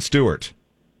Kristen Stewart?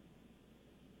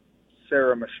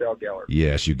 Sarah Michelle Gellar.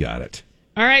 Yes, you got it.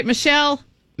 All right, Michelle.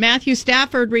 Matthew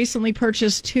Stafford recently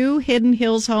purchased 2 Hidden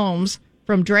Hills homes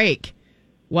from Drake.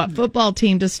 What football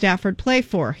team does Stafford play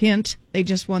for? Hint, they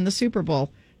just won the Super Bowl.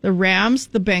 The Rams,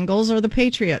 the Bengals, or the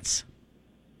Patriots?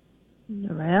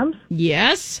 The Rams?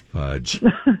 Yes. Fudge.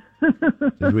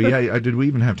 Did we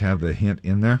even have to have the hint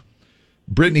in there?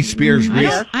 Britney Spears.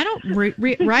 I don't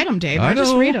write them, Dave. I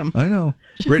just read them. I know.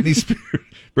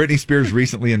 Britney Spears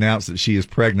recently announced that she is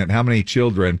pregnant. How many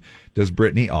children does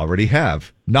Britney already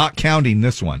have? Not counting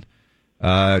this one.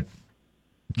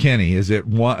 Kenny, is it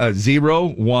 0,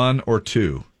 1, or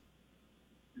 2?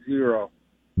 0.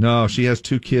 No, she has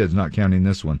 2 kids, not counting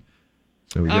this one.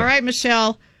 So All right,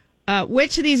 Michelle.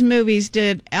 Which of these movies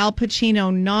did Al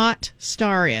Pacino not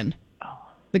star in?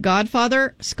 The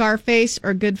Godfather, Scarface,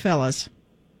 or Goodfellas?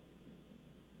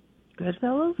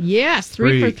 Goodfellas? Yes,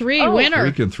 3 for 3,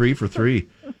 winner. Freaking 3 for 3.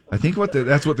 I think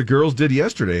that's what the girls did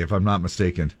yesterday, if I'm not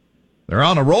mistaken. They're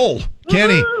on a roll.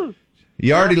 Kenny,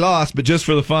 You already lost, but just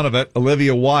for the fun of it,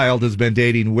 Olivia Wilde has been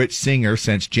dating which singer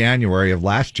since January of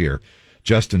last year?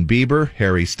 Justin Bieber,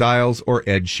 Harry Styles, or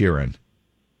Ed Sheeran?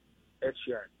 Ed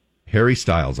Sheeran. Harry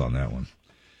Styles on that one.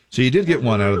 So you did get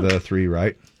one out of the three,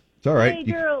 right? It's all right. Hey,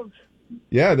 girls.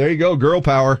 Yeah, there you go. Girl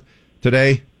power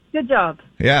today. Good job.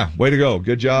 Yeah, way to go.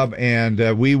 Good job.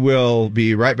 And we will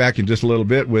be right back in just a little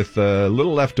bit with a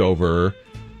little leftover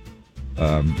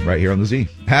right here on the Z.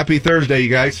 Happy Thursday, you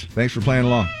guys. Thanks for playing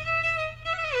along.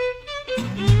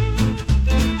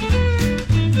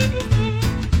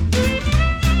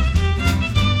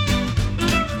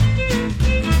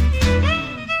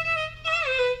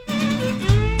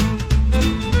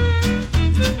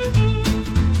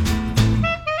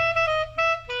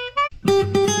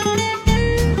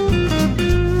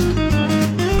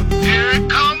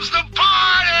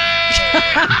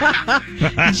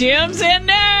 Jim's in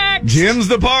next. Jim's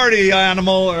the party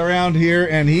animal around here,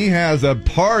 and he has a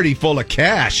party full of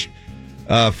cash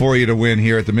for you to win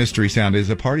here at the Mystery Sound. Is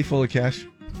a party full of cash?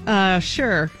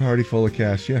 Sure. Party full of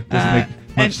cash, yeah. Doesn't make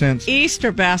much sense.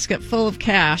 Easter basket full of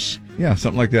cash. Yeah,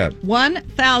 something like that.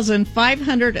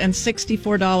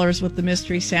 $1,564 with the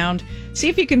Mystery Sound. See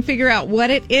if you can figure out what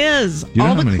it is. You know all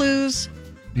how the many- clues.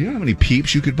 Do you know how many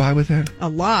peeps you could buy with that? A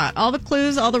lot. All the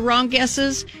clues, all the wrong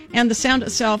guesses, and the sound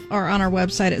itself are on our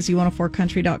website at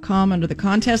z104country.com under the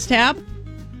contest tab.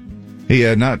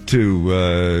 Hey, not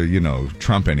to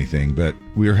trump anything, but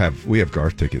we have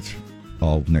Garth tickets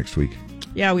all next week.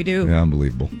 Yeah, we do. Yeah,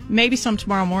 unbelievable. Maybe some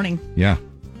tomorrow morning. Yeah,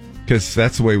 because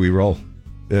that's the way we roll.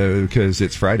 Because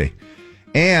it's Friday,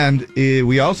 and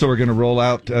we also are going to roll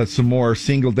out some more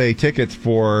single day tickets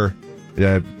for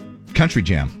Country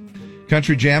Jam.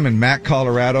 Country Jam in Mac,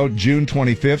 Colorado, June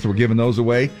 25th. We're giving those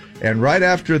away. And right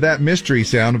after that Mystery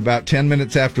Sound, about 10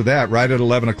 minutes after that, right at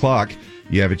 11 o'clock,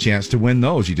 you have a chance to win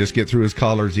those. You just get through his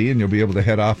Caller Z, and you'll be able to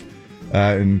head off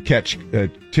and catch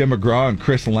Tim McGraw and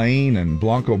Chris Lane and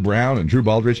Blanco Brown and Drew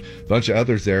Baldridge, a bunch of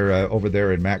others there over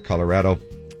there in Mac, Colorado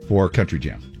for Country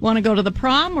Jam. Want to go to the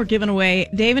prom? We're giving away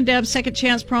Dave and Deb's Second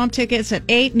Chance prom tickets at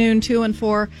 8, noon, 2, and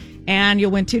 4. And you'll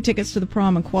win 2 tickets to the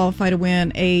prom and qualify to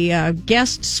win a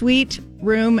guest suite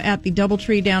room at the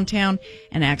Doubletree downtown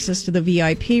and access to the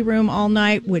VIP room all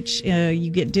night, which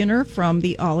you get dinner from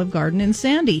the Olive Garden in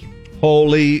Sandy.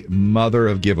 Holy mother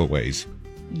of giveaways.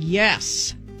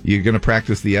 Yes. You going to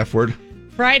practice the F word?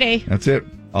 Friday. That's it.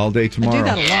 All day tomorrow. I do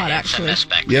that a lot, actually.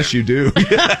 Yes, you do.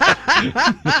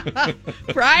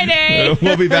 Friday.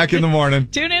 We'll be back in the morning.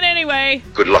 Tune in anyway.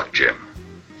 Good luck, Jim.